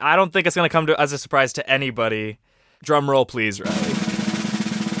episode, I don't think it's going to come as a surprise to anybody. Drum roll, please, Riley.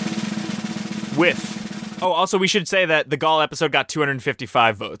 Also, we should say that the Gall episode got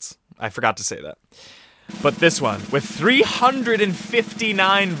 255 votes. I forgot to say that. But this one, with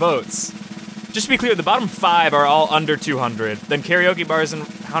 359 votes. Just to be clear, the bottom 5 are all under 200. Then karaoke bars and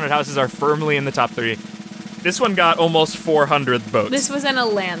haunted houses are firmly in the top 3. This one got almost 400 votes. This was in a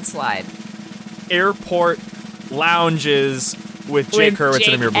landslide. Airport lounges with Jake Hurwitz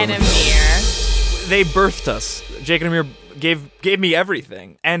and Amir Blumen. They birthed us. Jake and Amir gave me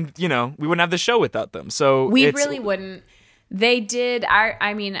everything. And, we wouldn't have the show without them. So We really wouldn't. They did.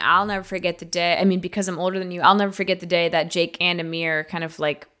 I mean, I'll never forget the day. I mean, because I'm older than you, I'll never forget the day that Jake and Amir kind of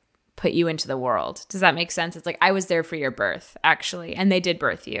like put you into the world. Does that make sense? It's like, I was there for your birth, actually, and they did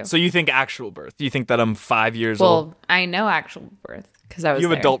birth you. So you think actual birth? You think that I'm 5 years old? Well, I know actual birth because I was You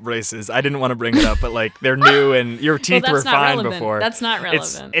have there. adult braces. I didn't want to bring it up, but like they're new and your teeth that's were not fine relevant. before. That's not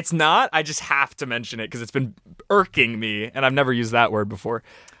relevant. It's not. I just have to mention it because it's been irking me, and I've never used that word before.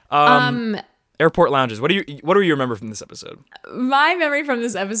 Airport lounges. What do you remember from this episode? My memory from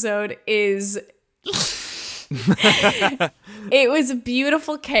this episode is it was a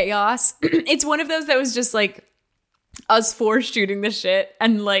beautiful chaos. It's one of those that was just like us four shooting the shit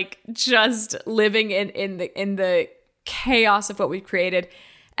and like just living in the chaos of what we created.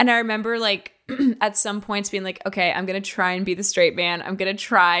 And I remember like at some points being like, okay, I'm going to try and be the straight man. I'm going to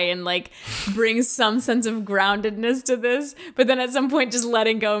try and like bring some sense of groundedness to this. But then at some point just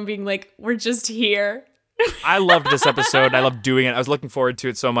letting go and being like, we're just here. I loved this episode. I loved doing it. I was looking forward to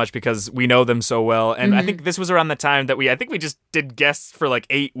it so much because we know them so well. And I think this was around the time that we just did guests for like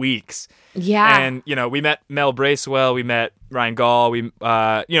 8 weeks. Yeah. And, we met Mel Bracewell. We met Ryan Gall.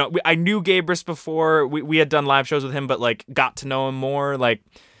 I knew Gabrus before. We had done live shows with him, but like got to know him more. Like,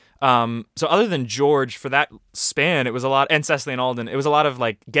 so other than George, for that span, it was a lot, and Cecily and Alden, it was a lot of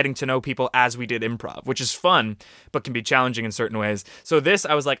like getting to know people as we did improv, which is fun, but can be challenging in certain ways. So this,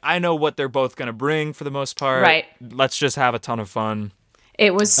 I was like, I know what they're both going to bring for the most part. Right. Let's just have a ton of fun.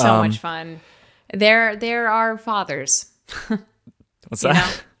 It was so much fun. They're our fathers. What's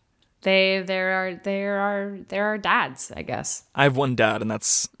that? They're our dads, I guess. I have one dad, and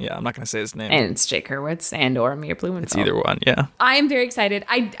that's, I'm not going to say his name. And it's Jake Hurwitz and or Amir Blumenfeld. It's either one, yeah. I am very excited.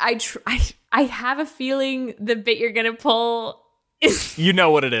 I have a feeling the bit you're gonna pull is You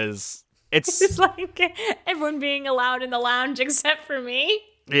know what it is. it's like everyone being allowed in the lounge except for me.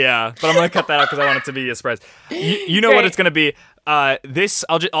 Yeah, but I'm going to cut that out because I want it to be a surprise. You know what Great. it's going to be.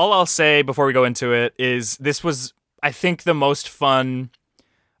 All I'll say before we go into it is this was, I think, the most fun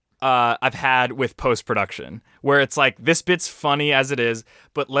I've had with post-production, where it's like, this bit's funny as it is,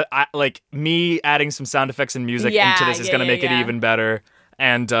 but like me adding some sound effects and music into this is going to make it even better.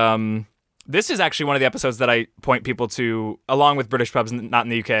 And this is actually one of the episodes that I point people to, along with British Pubs Not in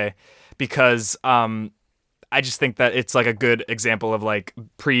the UK, because I just think that it's like a good example of like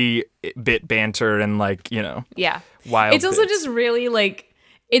pre-bit banter and like, wild It's also bits. just really like,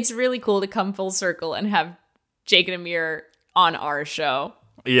 it's really cool to come full circle and have Jake and Amir on our show.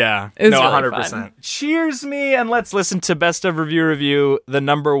 Yeah, It's no, really 100%. fun. Cheers me, and let's listen to Best of Review, the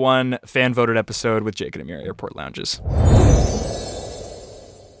 #1 fan-voted episode with Jake and Amir, Airport Lounges.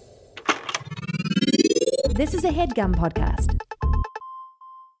 This is a HeadGum podcast.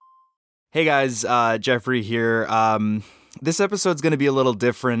 Hey guys, Jeffrey here. This episode's going to be a little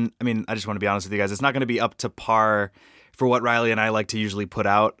different. I mean, I just want to be honest with you guys. It's not going to be up to par for what Riley and I like to usually put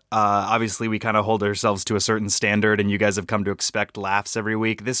out. Obviously, we kind of hold ourselves to a certain standard, and you guys have come to expect laughs every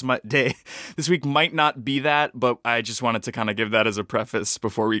week. This week might not be that, but I just wanted to kind of give that as a preface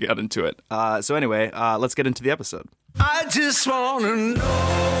before we get into it. So anyway, let's get into the episode. I just wanna know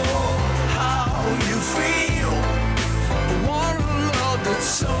how you feel. I want a love that's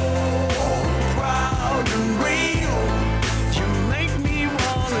so proud and real. You make me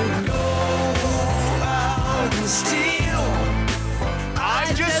wanna go out and steal.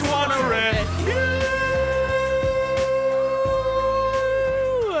 I just wanna rip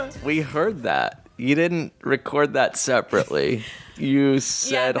you. We heard that. You didn't record that separately. You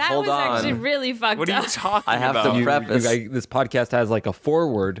said, that hold was on. actually really fucked What are up. you talking I have about? to preface. This podcast has like a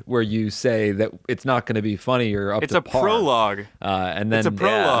foreword where you say that it's not going to be funny or up It's to a par. prologue. And then It's a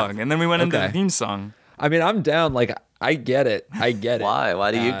prologue, and then we went into the Okay. theme song. I mean, I'm down. Like, I get it. I get it. Why? Why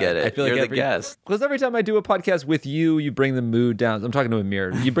do you get it? I feel You're like the guest. Because every time I do a podcast with you, you bring the mood down. I'm talking to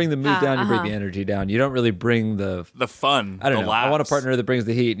Amir. You bring the mood down. You bring the energy down. You don't really bring the fun. I don't the know. I want a laughs. partner that brings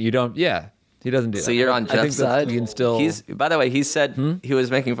the heat. And you don't. Yeah, he doesn't do that. So you're on I think Jeff's that side? We can still. By the way, he said he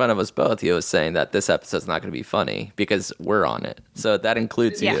was making fun of us both. He was saying that this episode's not going to be funny because we're on it. So that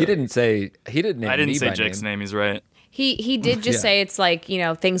includes you. He didn't say. He didn't name I didn't me say by Jake's name. name. He's right. He did just Yeah. say it's like,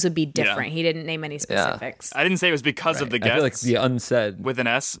 things would be different. He didn't name any specifics. I didn't say it was because of the I feel like guests the unsaid. with an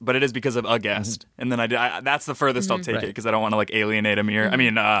S, but it is because of a guest. And then that's the furthest I'll take it Right. because I don't want to like alienate Amir. I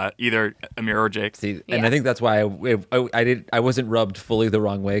mean, either Amir or Jake. See, and I think that's why I wasn't rubbed fully the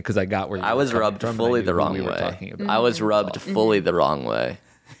wrong way because I got where you I were was coming rubbed from, and I fully knew the who wrong we were way. talking about. I was rubbed fully the wrong way.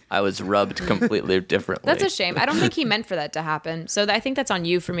 I was rubbed completely differently. That's a shame. I don't think he meant for that to happen. So I think that's on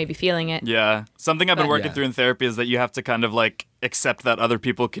you for maybe feeling it. Yeah. Something I've been working Yeah. through in therapy is that you have to kind of like accept that other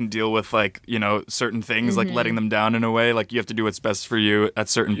people can deal with like, certain things, like letting them down in a way. Like you have to do what's best for you at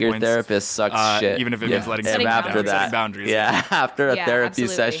certain Your points. therapist sucks shit. Even if it means letting And someone after down, that, setting boundaries. Yeah, after a Yeah, therapy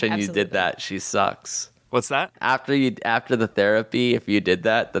absolutely, session, you absolutely. did that. She sucks. What's that? After the therapy, if you did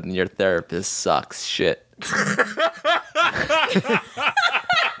that, then your therapist sucks shit.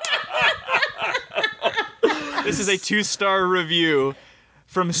 This is a 2-star review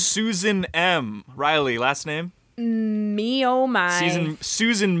from Susan M. Riley, last name? Me oh my.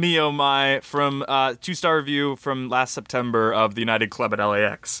 Susan Me oh my from 2-star review from last September of the United Club at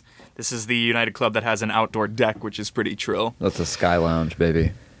LAX. This is the United Club that has an outdoor deck, which is pretty trill. That's a Sky Lounge,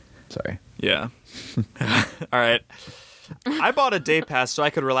 baby. Sorry. Yeah. All right. I bought a day pass so I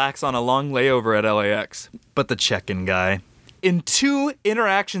could relax on a long layover at LAX. But the check-in guy, in 2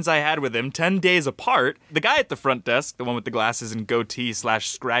 interactions I had with him 10 days apart, the guy at the front desk, the one with the glasses and goatee /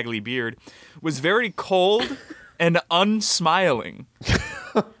 scraggly beard, was very cold and unsmiling.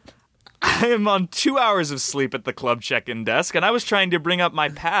 I am on 2 hours of sleep at the club check-in desk, and I was trying to bring up my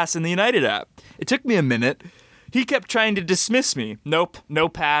pass in the United app. It took me a minute. He kept trying to dismiss me. Nope, no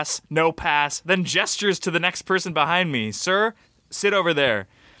pass, no pass. Then gestures to the next person behind me. Sir, sit over there.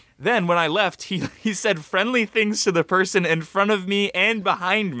 Then when I left, he said friendly things to the person in front of me and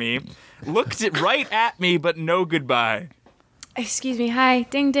behind me, looked right at me, but no goodbye. Excuse me. Hi.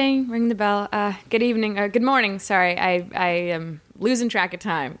 Ding, ding. Ring the bell. Good evening. Good morning. Sorry. I am losing track of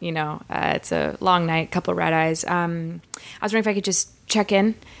time. You know, it's a long night, couple of red eyes. I was wondering if I could just check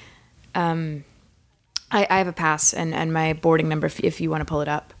in. I have a pass and my boarding number if you want to pull it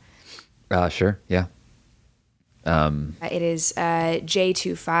up. Sure. Yeah. It is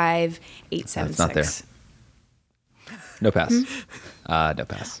J25876. It's not there. No pass. No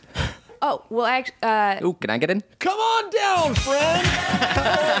pass. Oh, well, actually... Ooh, can I get in? Come on down, friend!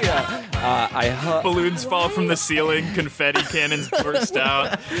 Balloons fall from the ceiling, confetti cannons burst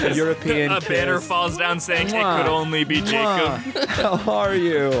out. A European A banner kiss. falls down saying, "It could only be Jacob." How are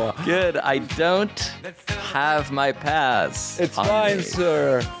you? Good. I don't have my pass. It's on fine, me.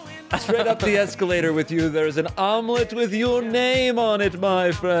 sir. Straight up the escalator with you, there's an omelet with your name on it,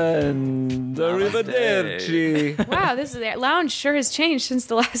 my friend. Arrivederci. Wow, the lounge sure has changed since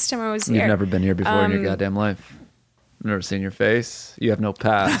the last time I was here. You've never been here before in your goddamn life. I've never seen your face. You have no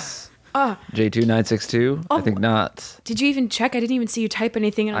pass. J2962? I think not. Did you even check? I didn't even see you type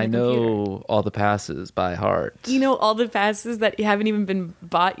anything on the computer. I know all the passes by heart. You know all the passes that haven't even been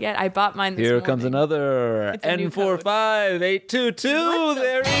bought yet? I bought mine this Here morning. comes another. It's a new N45822.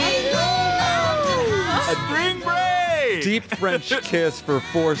 There he is. A spring break. Deep French kiss for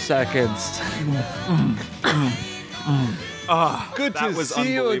 4 seconds. Good That to was see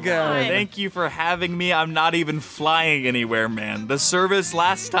you unbelievable. again. Thank you for having me. I'm not even flying anywhere, man. The service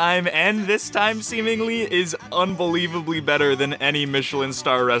last time and this time seemingly is unbelievably better than any Michelin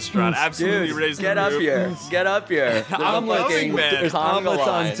star restaurant. Absolutely Dude, raised get the up roof. here. Get up here. I'm loving, man. There's omelets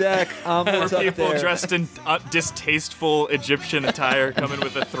on deck. Four Omelets up people there. dressed in distasteful Egyptian attire coming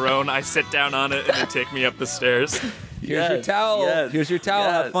with a throne. I sit down on it and they take me up the stairs. Here's your towel. yes, Here's your towel.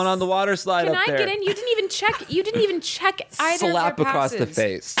 yes. Have fun on the water slide Can up I there. get in? You didn't even check. You didn't even check either Slap of their across the passes.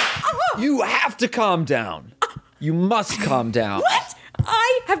 face. You have to calm down. You must calm down. What?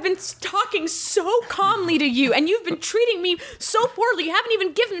 I have been talking so calmly to you, and you've been treating me so poorly. You haven't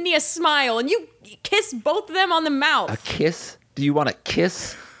even given me a smile, and you kiss both of them on the mouth. A kiss? Do you want a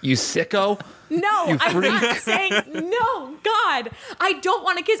kiss? You sicko? No, You I'm freak. not saying no. God, I don't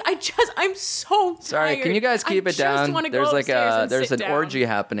want to kiss. I'm so Sorry, tired. can you guys keep I it down? Just wanna go There's like upstairs and there's sit an down. orgy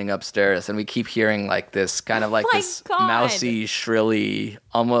happening upstairs, and we keep hearing like this kind of like my this God. mousy, shrilly,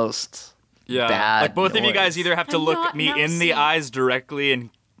 almost Yeah, bad. like both of you guys noise. either have to I'm look not me in mousy. the eyes directly and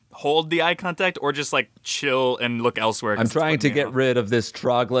hold the eye contact, or just like chill and look elsewhere. 'cause I'm it's trying to putting me get off. rid of this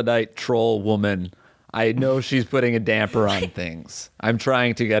troglodyte troll woman. I know she's putting a damper on things. I'm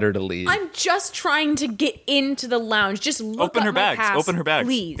trying to get her to leave. I'm just trying to get into the lounge. Just look Open up her my bags. pass, Open her bags.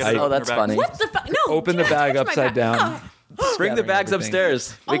 please. Get her to Oh, open her that's bags. funny. What the fuck? No. Open do the not bag touch my upside bag. down. Bring the Scattering bags everything.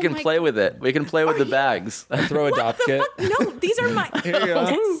 upstairs. We Oh can my play with it. We can play with the bags. Throw a dop kit. No, these are my. Here you go.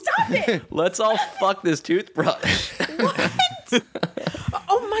 Stop it! Let's all fuck this toothbrush.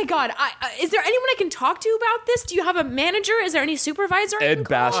 Oh my God! Is there anyone I can talk to about this? Do you have a manager? Is there any supervisor? I can Ed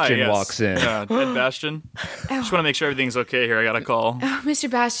call? Bastian Yes. walks in. Yeah, Ed Bastian. Just want to make sure everything's okay here. I got a call. Oh, Mr.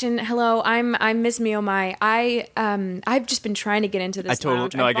 Bastian, hello. I'm Miss Miomai. I've just been trying to get into this.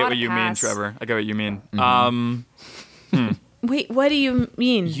 lounge. I get bought what a you mean, pass. Trevor. I get what you mean. Wait, what do you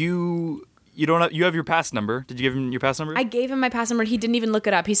mean? You don't have, you have your pass number. Did you give him your pass number? I gave him my pass number. He didn't even look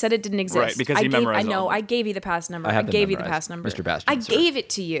it up. He said it didn't exist. Right, because he I memorized know. all of them. I gave you the pass number. I have them gave you the memorized. pass number. Mr. Bastian, I sir. gave it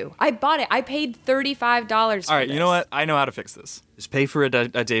to you. I bought it. I paid $35. All right, you know what? I know how to fix this. Just pay for a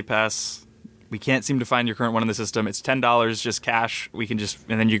day pass. We can't seem to find your current one in the system. It's $10, just cash. We can just,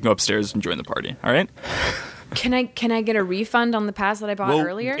 and then you can go upstairs and join the party. All right? Can I get a refund on the pass that I bought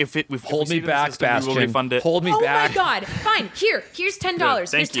earlier? If Hold we see me it in the back, system, we Bastian. will refund it. Hold me oh back. my God! Fine. Here's $10. Good,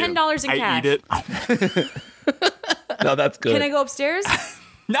 thank Here's you. $10 in cash. I eat it. No, that's good. Can I go upstairs?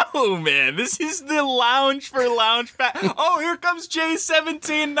 No, man. This is the lounge for Lounge Pass. Oh, here comes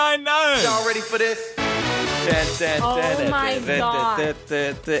J1799. Y'all ready for this? Oh my God.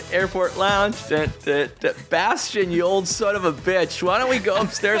 Airport lounge. Bastion, you old son of a bitch. Why don't we go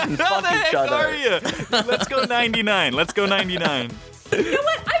upstairs and fuck each other? How are you? Let's go 99. Let's go 99. You know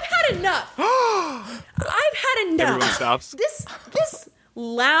what? I've had enough. I've had enough. Everyone stops. This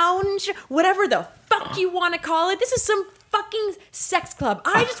lounge, whatever the fuck you want to call it, this is some fucking sex club.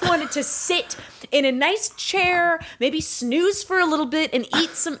 I just wanted to sit in a nice chair, maybe snooze for a little bit and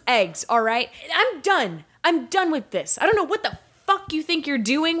eat some eggs, all right? I'm done. I'm done with this. I don't know what the fuck you think you're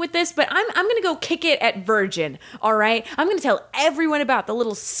doing with this, but I'm gonna go kick it at Virgin, all right? I'm gonna tell everyone about the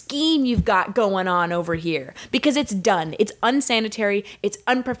little scheme you've got going on over here because it's done. It's unsanitary, it's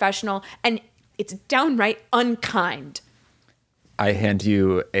unprofessional, and it's downright unkind. I hand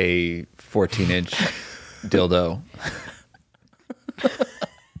you a 14-inch dildo.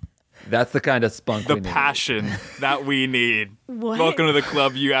 That's the kind of spunk The we need. passion that we need. What? Welcome to the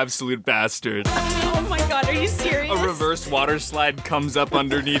club, you absolute bastard. Oh my God, are you serious? A reverse water slide comes up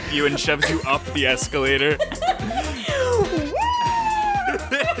underneath you and shoves you up the escalator.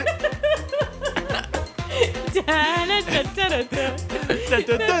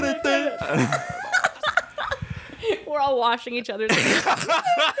 We're all washing each other's hands.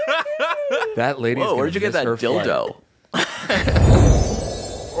 That lady's Whoa, where'd you get that dildo?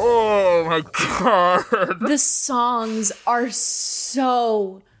 Oh my God. The songs are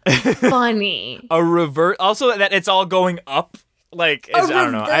so funny. A reverse. Also, that it's all going up. Like, A I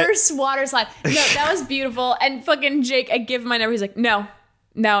don't know. reverse water slide. No, that was beautiful. And fucking Jake, I give him my number. He's like, no,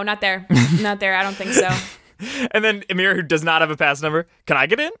 not there. Not there. I don't think so. And then Amir, who does not have a pass number, can I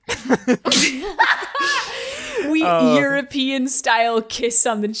get in? We European style kiss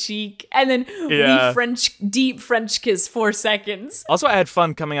on the cheek, and then we deep French kiss 4 seconds. Also, I had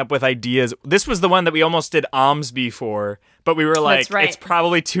fun coming up with ideas. This was the one that we almost did Omsby for, but we were like, That's right. It's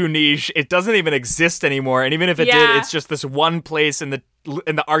probably too niche. It doesn't even exist anymore. And even if it did, it's just this one place in the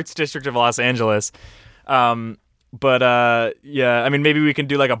arts district of Los Angeles. But I mean, maybe we can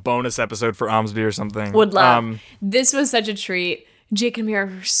do like a bonus episode for Omsby or something. Would love. This was such a treat. Jake and Amir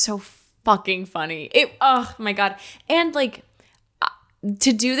were so fucking funny. Oh my God. And like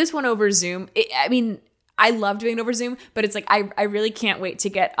to do this one over Zoom, I mean, I love doing it over Zoom, but it's like I really can't wait to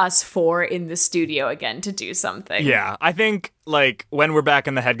get us 4 in the studio again to do something. Yeah, I think like when we're back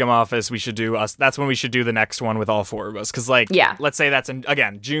in the HeadGum office, we should do us. That's when we should do the next one with all 4 of us. Because like, let's say that's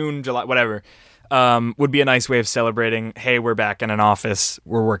again June, July, whatever. Would be a nice way of celebrating. Hey, we're back in an office.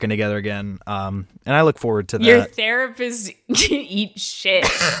 We're working together again. And I look forward to that. Your therapist eat shit.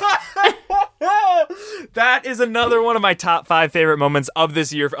 That is another one of my top 5 favorite moments of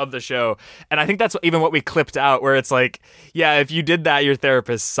this year of the show. And I think that's even what we clipped out, where it's like, yeah, if you did that, your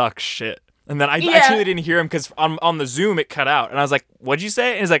therapist sucks shit. And then I actually didn't hear him because on the Zoom it cut out. And I was like, what'd you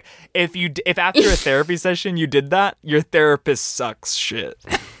say? And he's like, if after a therapy session you did that, your therapist sucks shit.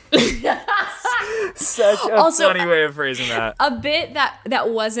 Such a funny way of phrasing that. A bit that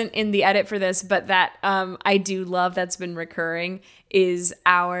wasn't in the edit for this, but that I do love that's been recurring is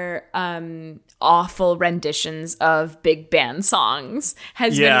our awful renditions of big band songs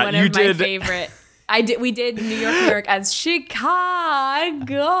has been one of my favorite. We did New York as Chicago.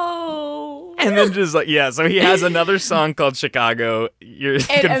 And then just like, so he has another song called Chicago. You're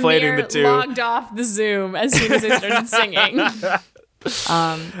conflating Amir the two. Logged off the Zoom as soon as I started singing.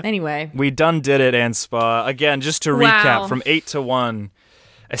 Anyway, we done did it, and Spa. Again, just to recap, from 8 to 1,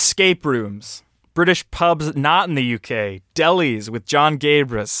 escape rooms, British pubs not in the UK, delis with John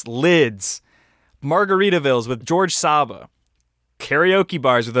Gabris, Lids, Margaritavilles with George Saba, karaoke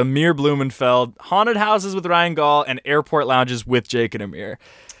bars with Amir Blumenfeld, haunted houses with Ryan Gall, and airport lounges with Jake and Amir.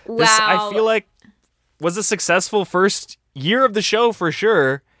 Wow. This, I feel like, was a successful first year of the show for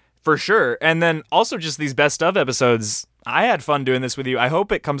sure. And then also just these best of episodes. I had fun doing this with you. I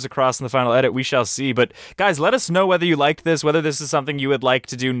hope it comes across in the final edit. We shall see. But guys, let us know whether you liked this, whether this is something you would like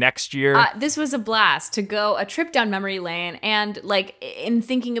to do next year. This was a blast to go a trip down memory lane, and like in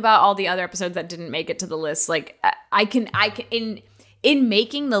thinking about all the other episodes that didn't make it to the list, like I can in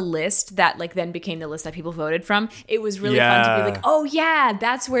making the list that like then became the list that people voted from, it was really fun to be like, oh yeah,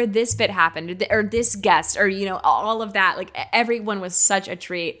 that's where this bit happened, or this guest, or all of that. Like everyone was such a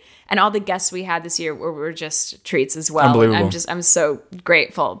treat, and all the guests we had this year were just treats as well. Unbelievable. And I'm so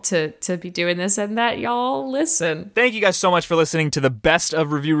grateful to be doing this and that y'all listen. Thank you guys so much for listening to the best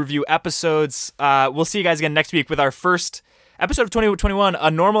of review episodes. We'll see you guys again next week with our first episode of 2021,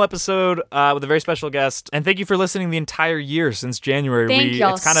 a normal episode with a very special guest. And thank you for listening the entire year since January. Thank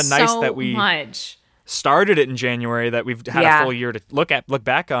y'all it's kind of nice so that we much. started it in January that we've had a full year to look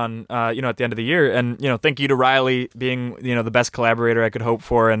back on, at the end of the year. And, thank you to Riley being, the best collaborator I could hope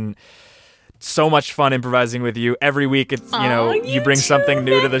for. And so much fun improvising with you. Every week, it's, you bring something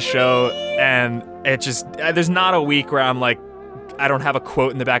new to the show. And it just, there's not a week where I'm like, I don't have a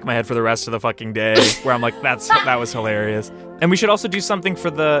quote in the back of my head for the rest of the fucking day where I'm like, that was hilarious. And we should also do something for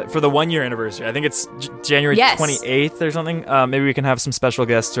the 1 year anniversary. I think it's January 28th or something. Maybe we can have some special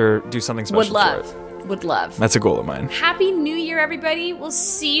guests or do something special for it. Would love. That's a goal of mine. Happy New Year, everybody. We'll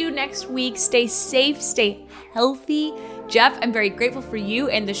see you next week. Stay safe, stay healthy. Jeff, I'm very grateful for you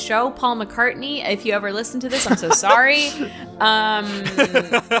and the show. Paul McCartney, if you ever listen to this, I'm so sorry.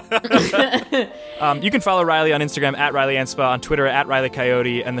 You can follow Riley on Instagram at Riley Anspa, on Twitter at Riley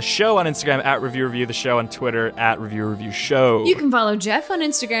Coyote, and the show on Instagram at Review Review, the show on Twitter at Review Review Show. You can follow Jeff on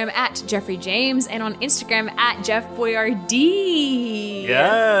Instagram at Jeffrey James and on Instagram at Jeff Boyardee.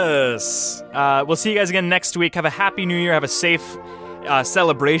 Yes. We'll see you guys again next week. Have a happy New Year. Have a safe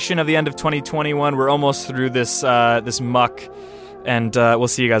celebration of the end of 2021. We're almost through this muck, and we'll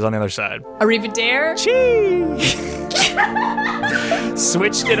see you guys on the other side. Arrivederci.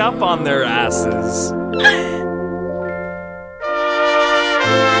 Switched it up on their asses.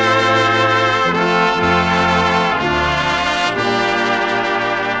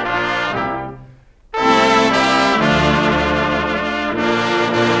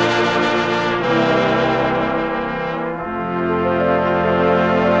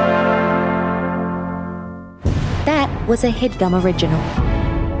 That was a HeadGum original.